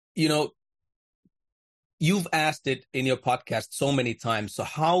you've asked it in your podcast so many times, so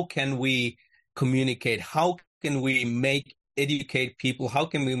how can we communicate, how can we educate people, how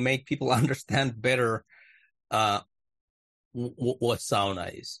can we make people understand better what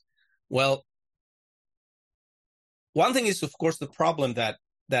sauna is? Well, one thing is, of course, the problem that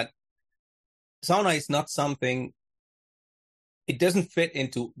sauna is not something, it doesn't fit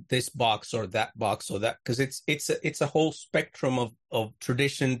into this box or that box or that, because it's a whole spectrum of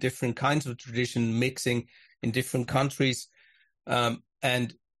tradition, different kinds of tradition mixing in different countries, and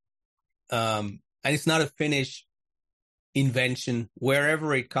it's not a Finnish invention.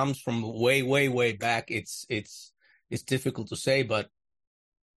 Wherever it comes from, way back, it's difficult to say, but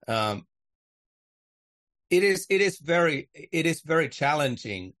it is very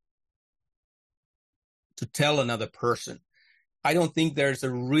challenging to tell another person. I don't think there's a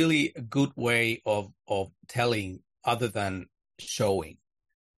really good way of telling other than showing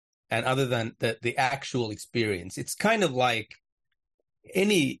and other than the actual experience. It's kind of like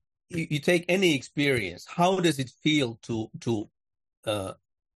you take any experience. How does it feel to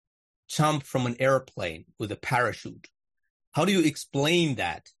jump from an airplane with a parachute? How do you explain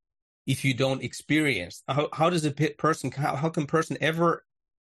that if you don't experience? How does how can a person ever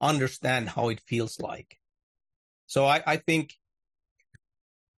understand how it feels like? So I think,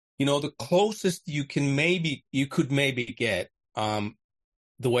 the closest you could maybe get,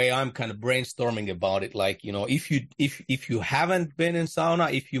 the way I'm kind of brainstorming about it, like, if you haven't been in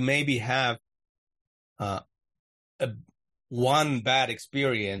sauna, if you maybe have one bad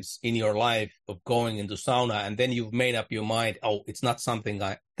experience in your life of going into sauna, and then you've made up your mind, oh, it's not something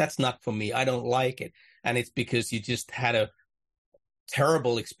that's not for me, I don't like it, and it's because you just had a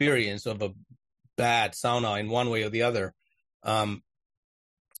terrible experience of a bad sauna in one way or the other.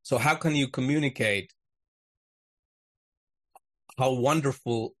 So how can you communicate how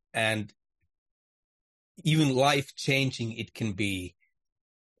wonderful and even life-changing it can be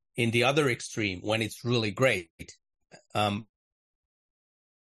in the other extreme when it's really great?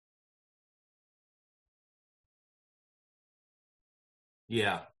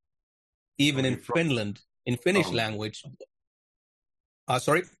 Yeah. Even in Finland, in Finnish language.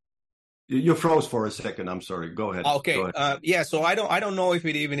 Sorry? You froze for a second. I'm sorry. Go ahead. Okay. Go ahead. Yeah. So I don't know if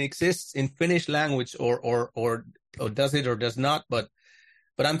it even exists in Finnish language or does it or does not. But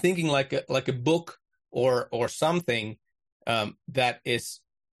but I'm thinking like a book or something that is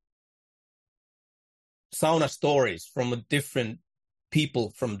sauna stories from a different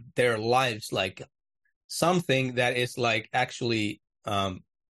people from their lives, like something that is like actually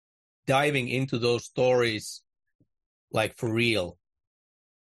diving into those stories like for real.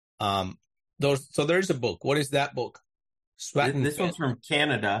 So there's a book. What is that book? This one's from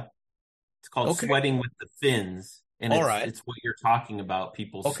Canada. It's called Sweating with the Finns, and it's what you're talking about,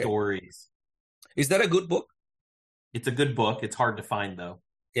 people's stories. Is that a good book? It's a good book. It's hard to find though.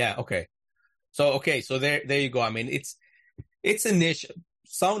 Yeah, okay. So there you go. I mean, it's a niche.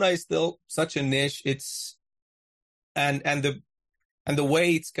 Sauna is still such a niche. It's and the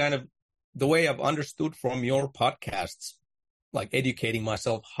way it's kind of the way I've understood from your podcasts, like educating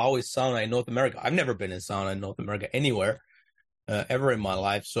myself, how is sauna in North America? I've never been in sauna in North America anywhere ever in my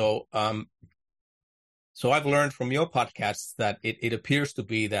life. So I've learned from your podcasts that it appears to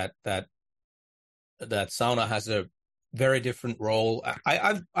be that sauna has a very different role.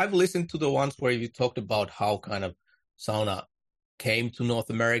 I've listened to the ones where you talked about how kind of sauna came to North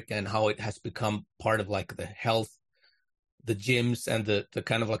America and how it has become part of like the health, the gyms, and the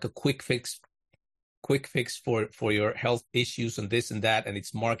kind of like a quick fix for your health issues and this and that, and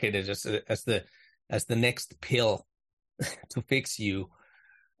it's marketed as the next pill to fix you.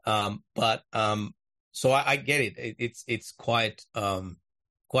 So I get it. It's quite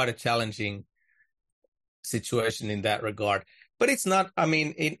a challenging situation in that regard. But it's not. I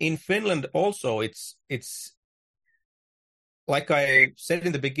mean, in Finland also, it's like I said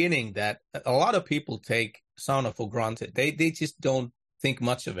in the beginning that a lot of people take sauna for granted. They just don't think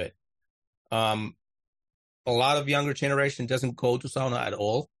much of it. A lot of younger generation doesn't go to sauna at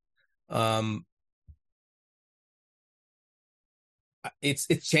all. It's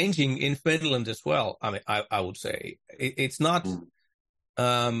changing in Finland as well. I mean, I would say it's not.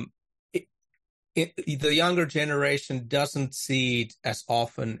 The younger generation doesn't see it as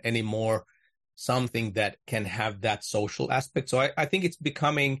often anymore, something that can have that social aspect. So I think it's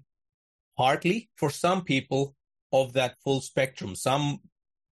becoming partly for some people of that full spectrum. Some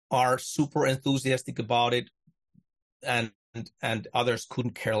are super enthusiastic about it, and others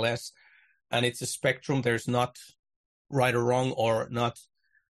couldn't care less. And it's a spectrum. There's not right or wrong or not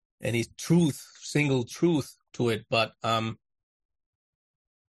any single truth to it. But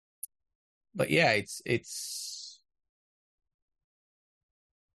yeah, it's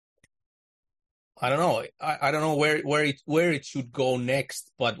I don't know. I don't know where it should go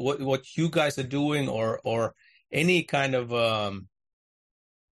next. But what you guys are doing or any kind of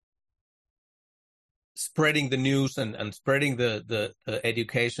spreading the news and spreading the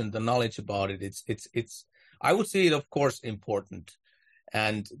education, the knowledge about it, it's I would say it, of course, important,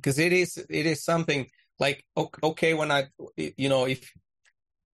 and because it is something like okay when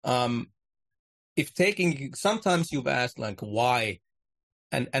if taking, sometimes you've asked like why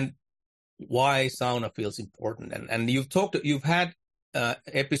and why sauna feels important, and you've had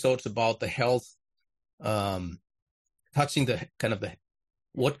episodes about the health, touching the kind of the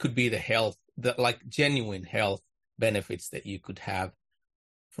what could be the health, the like genuine health benefits that you could have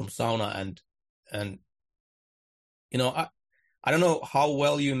from sauna, and I don't know how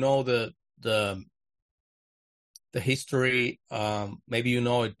well you know the history. Maybe you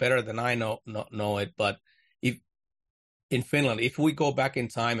know it better than I know it, but if in Finland, if we go back in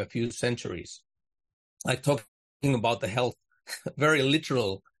time a few centuries, like talking about the health, very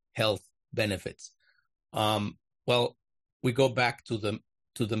literal health benefits. Well, we go back to the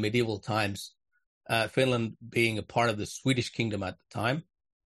medieval times, Finland being a part of the Swedish kingdom at the time,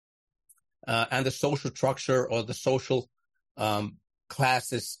 and the social structure or the social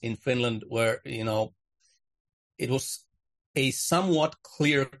classes in Finland were, it was a somewhat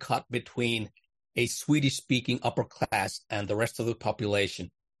clear cut between a Swedish-speaking upper class and the rest of the population,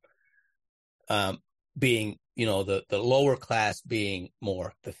 being, the lower class being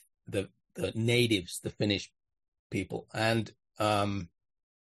more the natives, the Finnish people, and a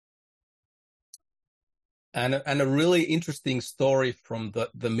really interesting story from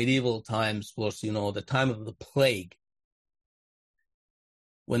the medieval times was, the time of the plague.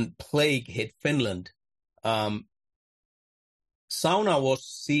 When plague hit Finland, sauna was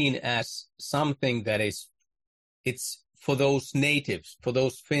seen as something that it's for those natives, for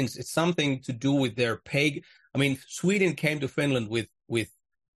those Finns. It's something to do with their pagan. I mean, Sweden came to Finland with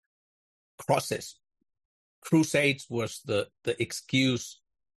crosses. Crusades was the excuse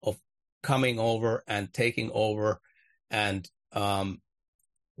of coming over and taking over, and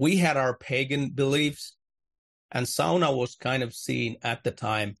we had our pagan beliefs, and sauna was kind of seen at the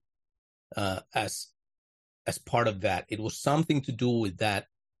time as as part of that. It was something to do with that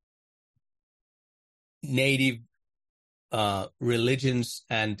native religions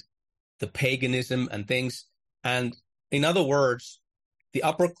and the paganism and things. And in other words, the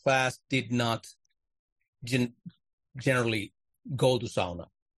upper class did not generally go to sauna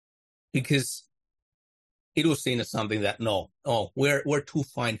because it was seen as something that we're too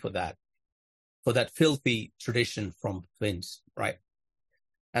fine for that filthy tradition from Finns, right?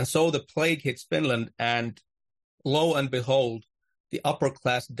 And so the plague hits Finland, and lo and behold, the upper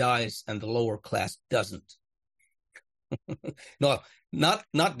class dies and the lower class doesn't. No, not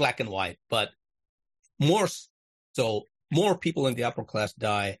black and white, but more so, more people in the upper class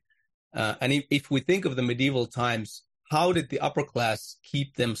die. And if we think of the medieval times, how did the upper class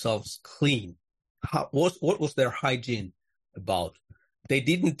keep themselves clean? What was their hygiene about? They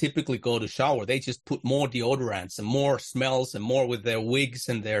didn't typically go to shower. They just put more deodorants and more smells and more with their wigs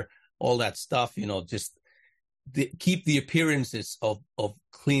and their all that stuff, just keep the appearances of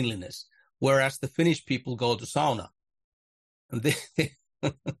cleanliness. Whereas the Finnish people go to sauna. And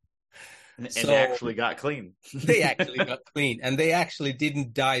and actually got clean. They actually got clean, and they actually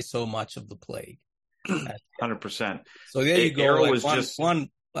didn't die so much of the plague. 100%. So there you go. Like one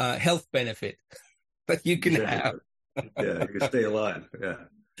health benefit that you can have. Yeah, you can stay alive. Yeah.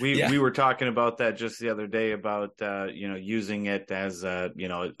 We were talking about that just the other day about using it as a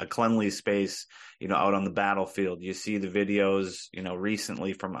cleanly space out on the battlefield. You see the videos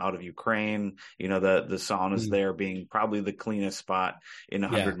recently from out of Ukraine, the saunas there being probably the cleanest spot in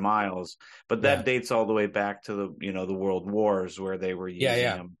 100 miles, but that dates all the way back to the world wars where they were using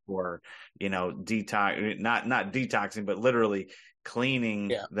them for detox, not detoxing, but literally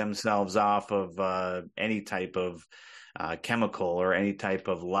cleaning themselves off of any type of chemical or any type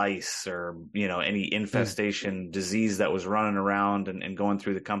of lice or any infestation disease that was running around and going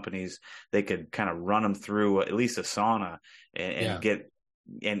through the companies. They could kind of run them through at least a sauna and get,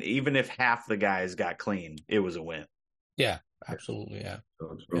 and even if half the guys got clean, it was a win. Yeah, absolutely. Yeah.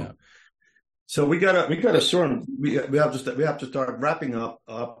 So we gotta soon. We have to start wrapping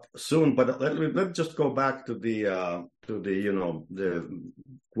up soon. But let's just go back to the the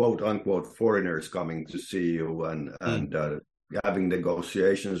quote unquote foreigners coming to see you and having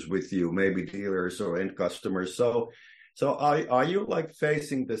negotiations with you, maybe dealers or end customers. So are you like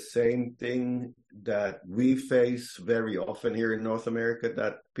facing the same thing that we face very often here in North America,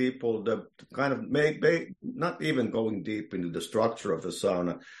 that people that kind of may not even going deep into the structure of the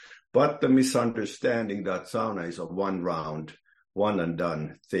sauna, but the misunderstanding that sauna is a one and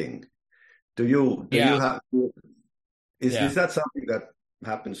done thing? Do you have? Is that something that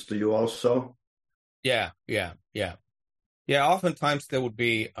happens to you also? Yeah. Oftentimes there would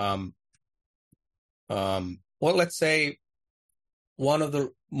be, let's say one of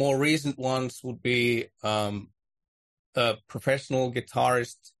the more recent ones would be a professional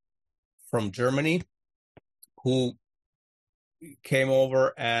guitarist from Germany who came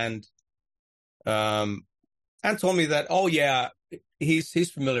over and told me that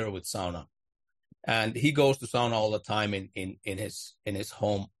he's familiar with sauna, and he goes to sauna all the time in his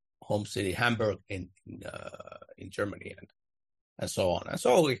home city, Hamburg, in Germany, and so on. And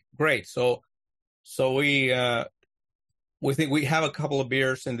so great. So we think we have a couple of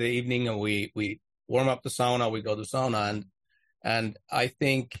beers in the evening, and we warm up the sauna. We go to sauna, and I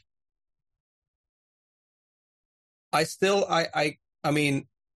think I mean,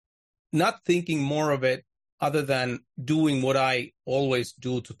 not thinking more of it other than doing what I always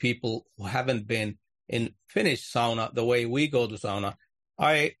do to people who haven't been in Finnish sauna the way we go to sauna.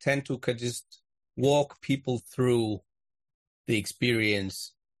 I tend to just walk people through the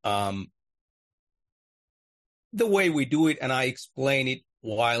experience the way we do it, and I explain it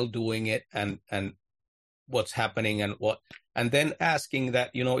while doing it and what's happening and then asking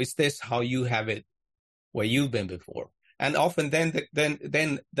that, is this how you have it where you've been before? And often then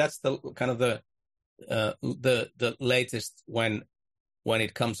that's the kind of the latest when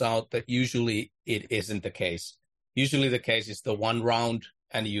it comes out that usually it isn't the case. Usually the case is the one round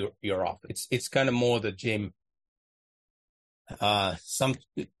and you're off. It's kind of more the gym, some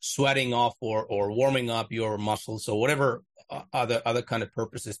sweating off or warming up your muscles or whatever other kind of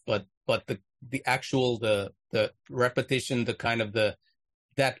purposes. But the actual the repetition, the kind of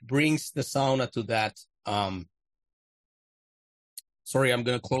that brings the sauna to that. Sorry, I'm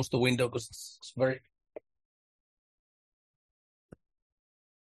going to close the window because it's very.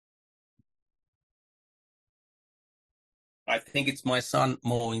 I think it's my son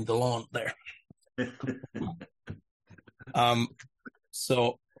mowing the lawn there.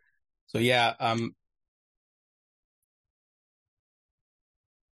 So yeah.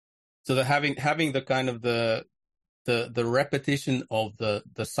 So the having the kind of the repetition of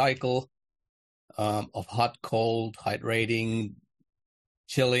the cycle of hot, cold, hydrating,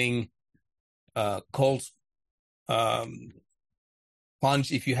 chilling, cold plunge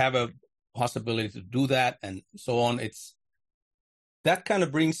if you have a possibility to do that, and so on. It's that kind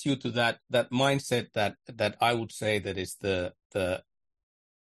of brings you to that mindset that I would say that is the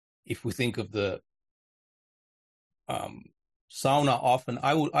if we think of the sauna often,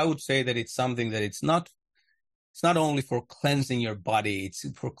 I would say that it's something that it's not only for cleansing your body, it's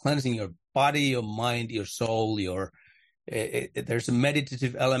for cleansing your body, your mind, your soul, there's a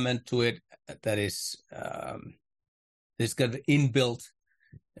meditative element to it that is there's got inbuilt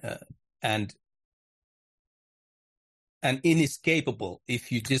and inescapable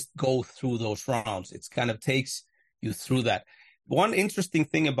if you just go through those rounds. It kind of takes you through that. One interesting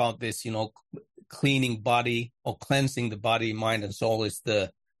thing about this, cleaning body or cleansing the body, mind, and soul is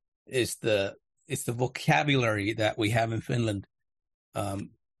the vocabulary that we have in Finland. The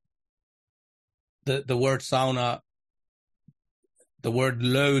word sauna, the word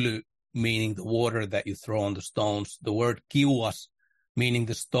löyly, meaning the water that you throw on the stones, the word kiuas, meaning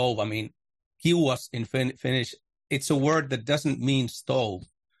the stove. I mean, kiuas in Finnish, it's a word that doesn't mean stove.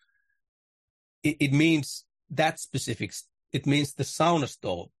 It means that specific. It means the sauna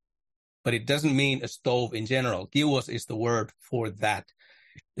stove, but it doesn't mean a stove in general. Kiuas is the word for that.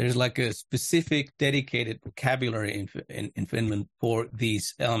 There's like a specific dedicated vocabulary in Finland for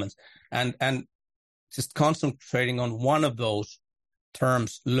these elements, and just concentrating on one of those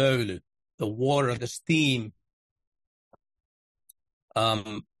terms, löyly, the water, the steam.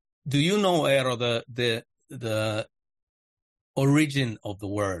 Do you know, Eero, the origin of the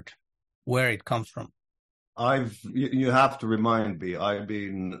word, where it comes from? You have to remind me. I've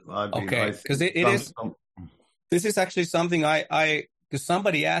been okay, because this is actually something because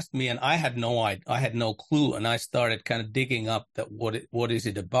somebody asked me and I had no clue, and I started kind of digging up that what is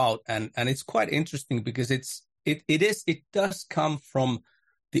it about, and it's quite interesting because it does come from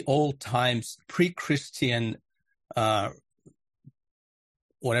the old times, pre-Christian,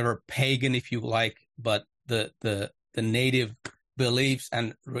 whatever, pagan if you like, but the native beliefs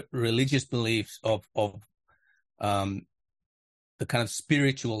and religious beliefs of the kind of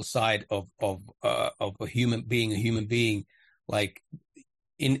spiritual side of a human being, like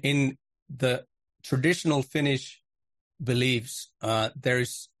in the traditional Finnish beliefs,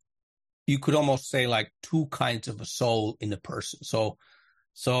 there's, you could almost say, like two kinds of a soul in a person. So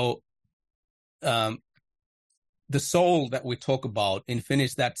the soul that we talk about in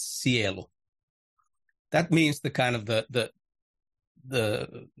Finnish, that's sielu. That means the kind of the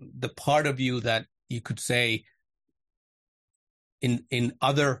part of you that you could say in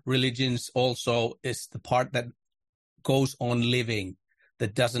other religions also is the part that goes on living,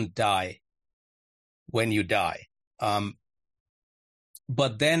 that doesn't die when you die.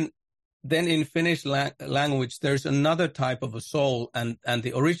 But then in Finnish language, there's another type of a soul, and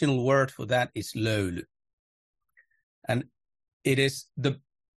the original word for that is löyly. And it is the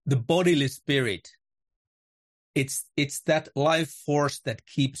bodily spirit. It's that life force that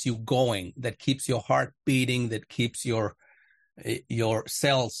keeps you going, that keeps your heart beating, that keeps your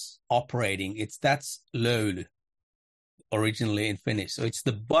cells operating. That's löyly originally in Finnish. So it's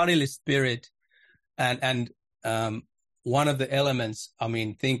the bodily spirit, and one of the elements, I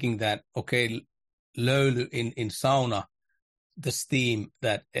mean, thinking that, okay, löyly in sauna, the steam,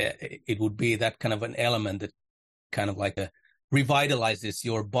 that it would be that kind of an element that kind of like revitalizes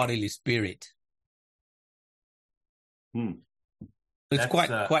your bodily spirit. It's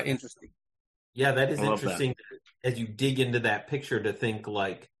quite interesting. Yeah, that is interesting as you dig into that picture to think,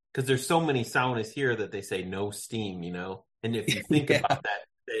 like, because there's so many saunas here that they say no steam, and if you think about that,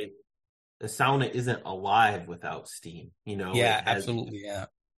 the sauna isn't alive without steam, Yeah, absolutely, yeah.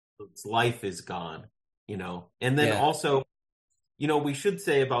 Its life is gone, and then also, we should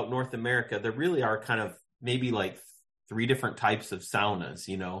say about North America, there really are kind of maybe like 3 different types of saunas.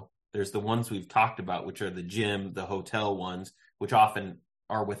 There's the ones we've talked about, which are the gym, the hotel ones, which often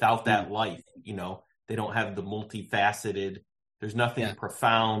are without that life. They don't have the multifaceted, there's nothing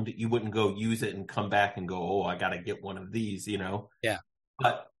profound. You wouldn't go use it and come back and go, oh, I got to get one of these, Yeah.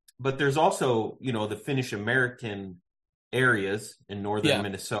 But there's also, the Finnish American areas in northern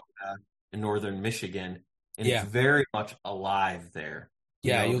Minnesota and northern Michigan, and it's very much alive there.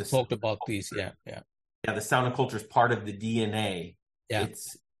 Yeah, you talked about these. Yeah. Yeah, the sauna culture is part of the DNA. Yeah.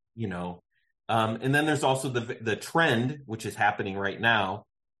 It's, and then there's also the trend, which is happening right now,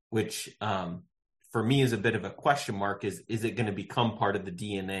 which for me is a bit of a question mark, is it going to become part of the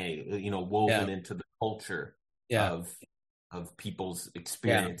DNA, woven into the culture of people's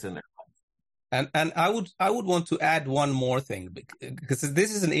experience and their And I would want to add one more thing, because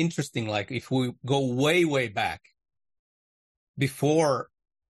this is an interesting, like if we go way back before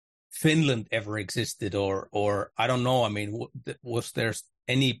Finland ever existed, or I don't know. I mean, was there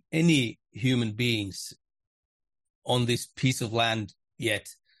any human beings on this piece of land yet?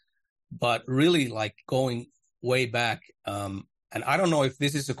 But really, like going way back, and I don't know if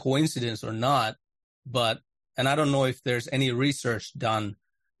this is a coincidence or not, and I don't know if there's any research done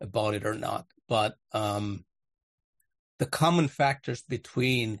about it or not, but the common factors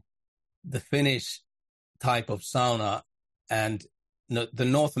between the Finnish type of sauna and the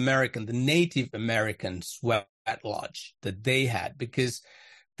North American, the Native American sweat lodge that they had, because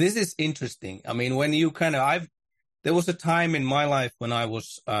this is interesting. I mean, when you there was a time in my life when I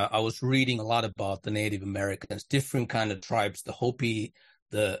was reading a lot about the Native Americans, different kind of tribes, the Hopi,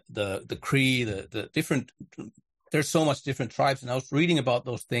 the Cree, the different. There's so much different tribes, and I was reading about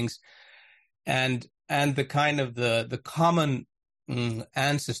those things, and the kind of the common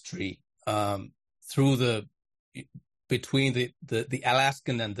ancestry through between the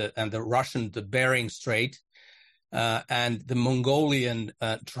Alaskan and the Russian, the Bering Strait, and the Mongolian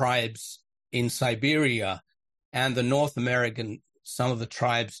tribes in Siberia, and the North American, some of the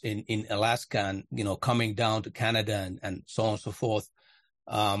tribes in Alaska, and coming down to Canada and so on and so forth.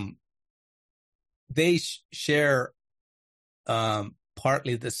 They share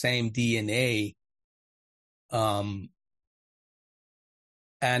partly the same DNA, and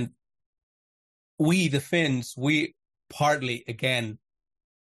we, the Finns, we partly, again,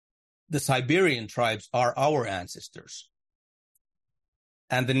 the Siberian tribes are our ancestors.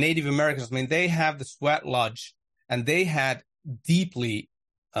 And the Native Americans, I mean, they have the sweat lodge, and they had deeply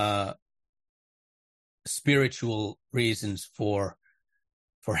spiritual reasons for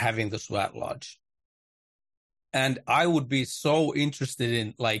having the sweat lodge. And I would be so interested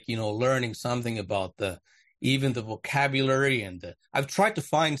in, learning something about even the vocabulary, and I've tried to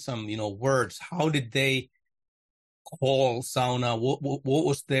find some, words. How did they call sauna? What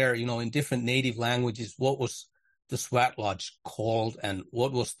was there, in different native languages? What was the sweat lodge called, and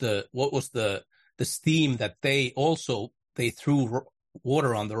what was the steam that they threw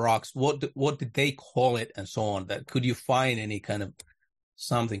water on the rocks? What did they call it, and so on? That could you find any kind of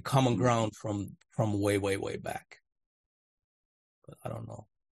something common ground from way back? But I don't know.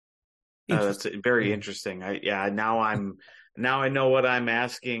 That's very interesting. Now I know what I'm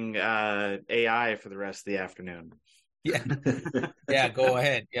asking AI for the rest of the afternoon. Yeah, go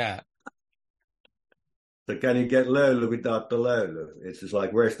ahead. Yeah. So can you get löyly without the löyly? It's just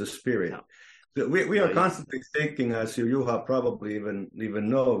like, where's the spirit? No. So we are constantly thinking, as you, Juha, probably even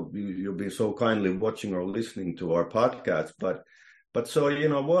know, you've been so kindly watching or listening to our podcast, but so,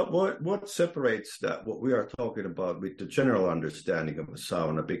 what separates that, what we are talking about, with the general understanding of a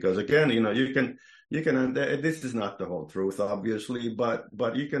sauna? Because again, you can, and this is not the whole truth, obviously, but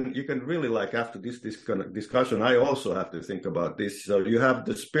you can really, like, after this discussion, I also have to think about this. So you have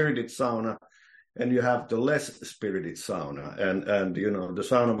the spirited sauna, and you have the less spirited sauna, and the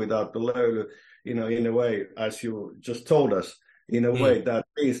sauna without the löyly, in a way, as you just told us, in a way that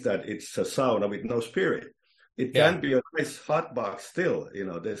means that it's a sauna with no spirit. It can be a nice hot box still,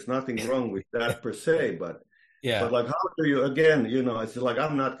 there's nothing wrong with that per se, but like, how do you, again, it's like,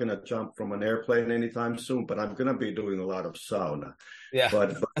 I'm not going to jump from an airplane anytime soon, but I'm going to be doing a lot of sauna. Yeah.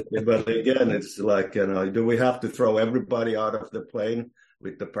 But again, it's like, do we have to throw everybody out of the plane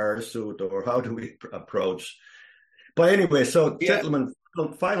with the parachute, or how do we approach? But anyway, so gentlemen,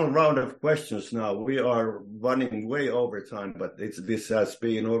 final round of questions now. We are running way over time, but this has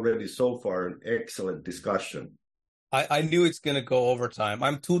been already so far an excellent discussion. I knew it's going to go over time.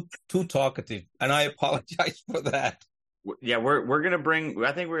 I'm too talkative, and I apologize for that. Yeah, we're gonna bring.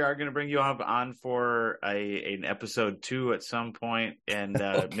 I think we are gonna bring you on for an episode 2 at some point, and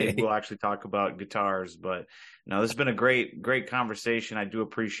okay. Maybe we'll actually talk about guitars. But no, this has been a great conversation. I do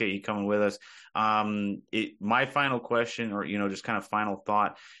appreciate you coming with us. My final question, or just kind of final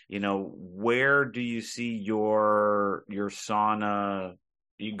thought. Where do you see your sauna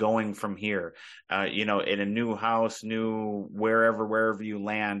going from here? In a new house, wherever you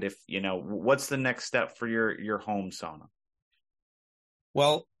land, if what's the next step for your home sauna?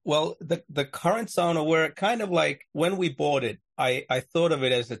 Well, the current sauna, we're kind of like, when we bought it, I thought of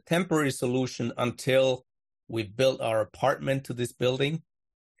it as a temporary solution until we built our apartment to this building,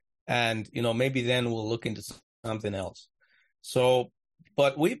 and maybe then we'll look into something else. So,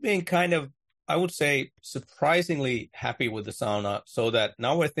 but we've been kind of, I would say, surprisingly happy with the sauna, so that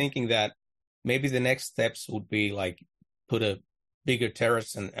now we're thinking that maybe the next steps would be like put a bigger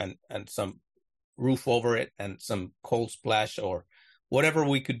terrace and some roof over it, and some cold splash or whatever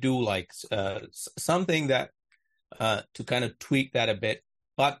we could do, like something that to kind of tweak that a bit.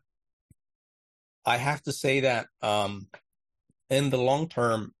 But I have to say that in the long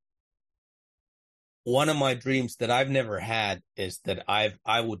term, one of my dreams that I've never had is that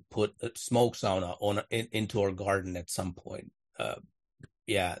I would put a smoke sauna into our garden at some point.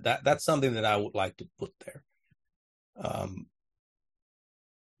 That's something that I would like to put there.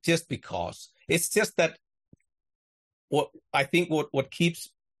 Just because it's just that what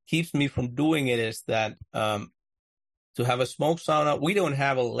keeps me from doing it is that to have a smoke sauna, we don't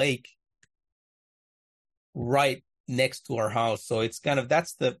have a lake right next to our house, so it's kind of,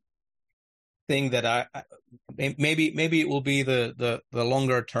 that's the thing that I maybe it will be the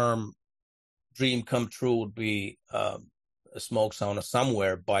longer term dream come true, would be a smoke sauna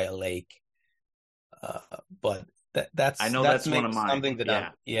somewhere by a lake, but that's one of mine. Something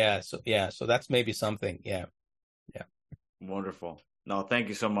that so that's maybe something. Wonderful. No, thank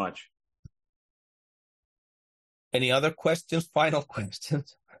you so much. Any other questions? Final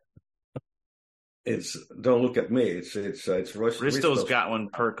questions? Don't look at me. It's Risto's got one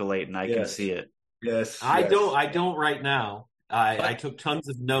percolating. I can see it. Yes. I don't right now. I took tons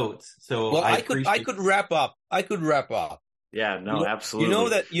of notes, so well, I could wrap up. Yeah, no, absolutely. You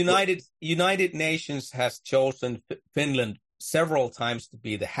know that United Nations has chosen Finland several times to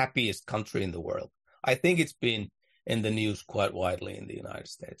be the happiest country in the world. I think it's been in the news quite widely in the United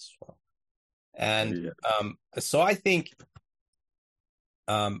States as well. And so I think,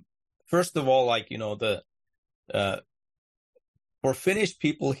 first of all, like, for Finnish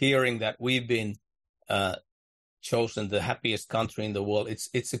people hearing that we've been chosen the happiest country in the world,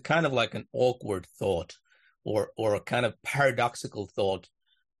 it's a kind of like an awkward thought, or a kind of paradoxical thought,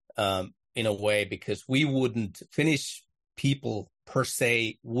 in a way, because Finnish people per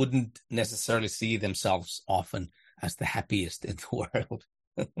se wouldn't necessarily see themselves often as the happiest in the world.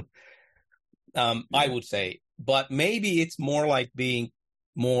 I would say, but maybe it's more like being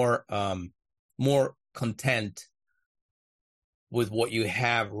more content with what you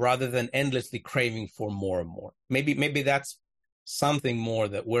have, rather than endlessly craving for more and more. Maybe that's something more,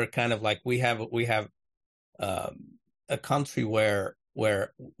 that we're kind of like, we have a country where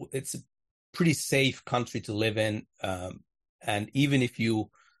it's a pretty safe country to live in, and even if you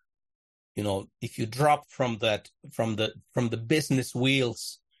drop from the business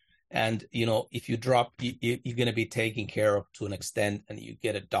wheels, and if you drop, you're going to be taken care of to an extent, and you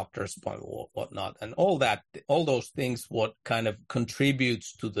get a doctor's appointment or whatnot, and all those things, what kind of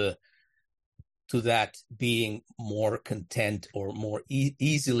contributes to that being more content, or more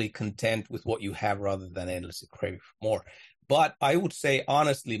easily content with what you have, rather than endlessly craving for more. But I would say,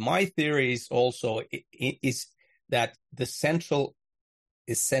 honestly, my theory is also is that the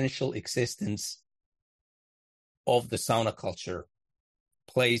essential existence of the sauna culture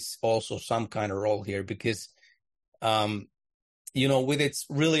plays also some kind of role here, because with its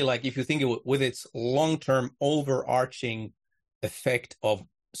really, like, if you think of it, with its long-term overarching effect of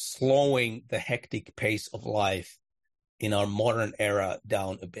slowing the hectic pace of life in our modern era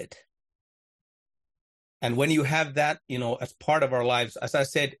down a bit. And when you have that, as part of our lives, as I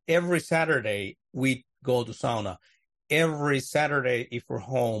said, every Saturday we go to sauna. Every Saturday, if we're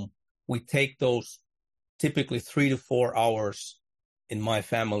home, we take those typically 3 to 4 hours in my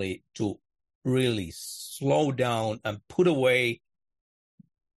family to really slow down and put away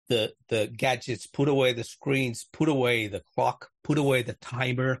the gadgets, put away the screens, put away the clock, put away the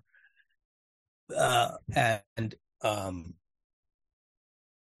timer, and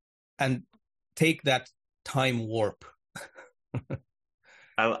take that time warp.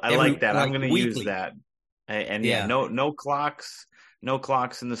 I like that. I'm going to use that. And no clocks in the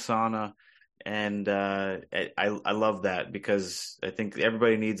sauna. And I love that, because I think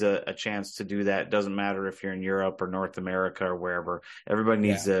everybody needs a chance to do that. It doesn't matter if you're in Europe or North America or wherever. Everybody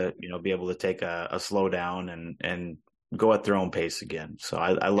needs to be able to take a slow down and go at their own pace again. So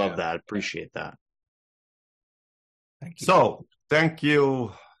I love that. I appreciate that. Thank you. So thank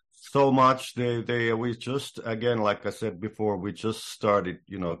you so much. We just, again, like I said before, we just started,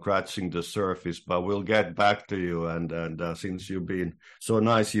 scratching the surface, but we'll get back to you. And since you've been so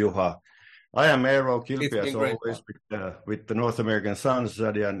nice, Juha. I am Eero Kilpi, as always, with the North American Sauna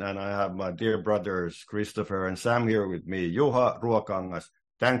Society, and I have my dear brothers, Christopher and Sam, here with me. Juha Ruokangas,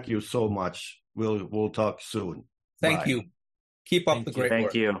 thank you so much. We'll talk soon. Thank you. Keep up the great work.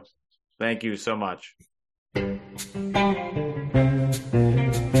 Thank you. Thank you so much.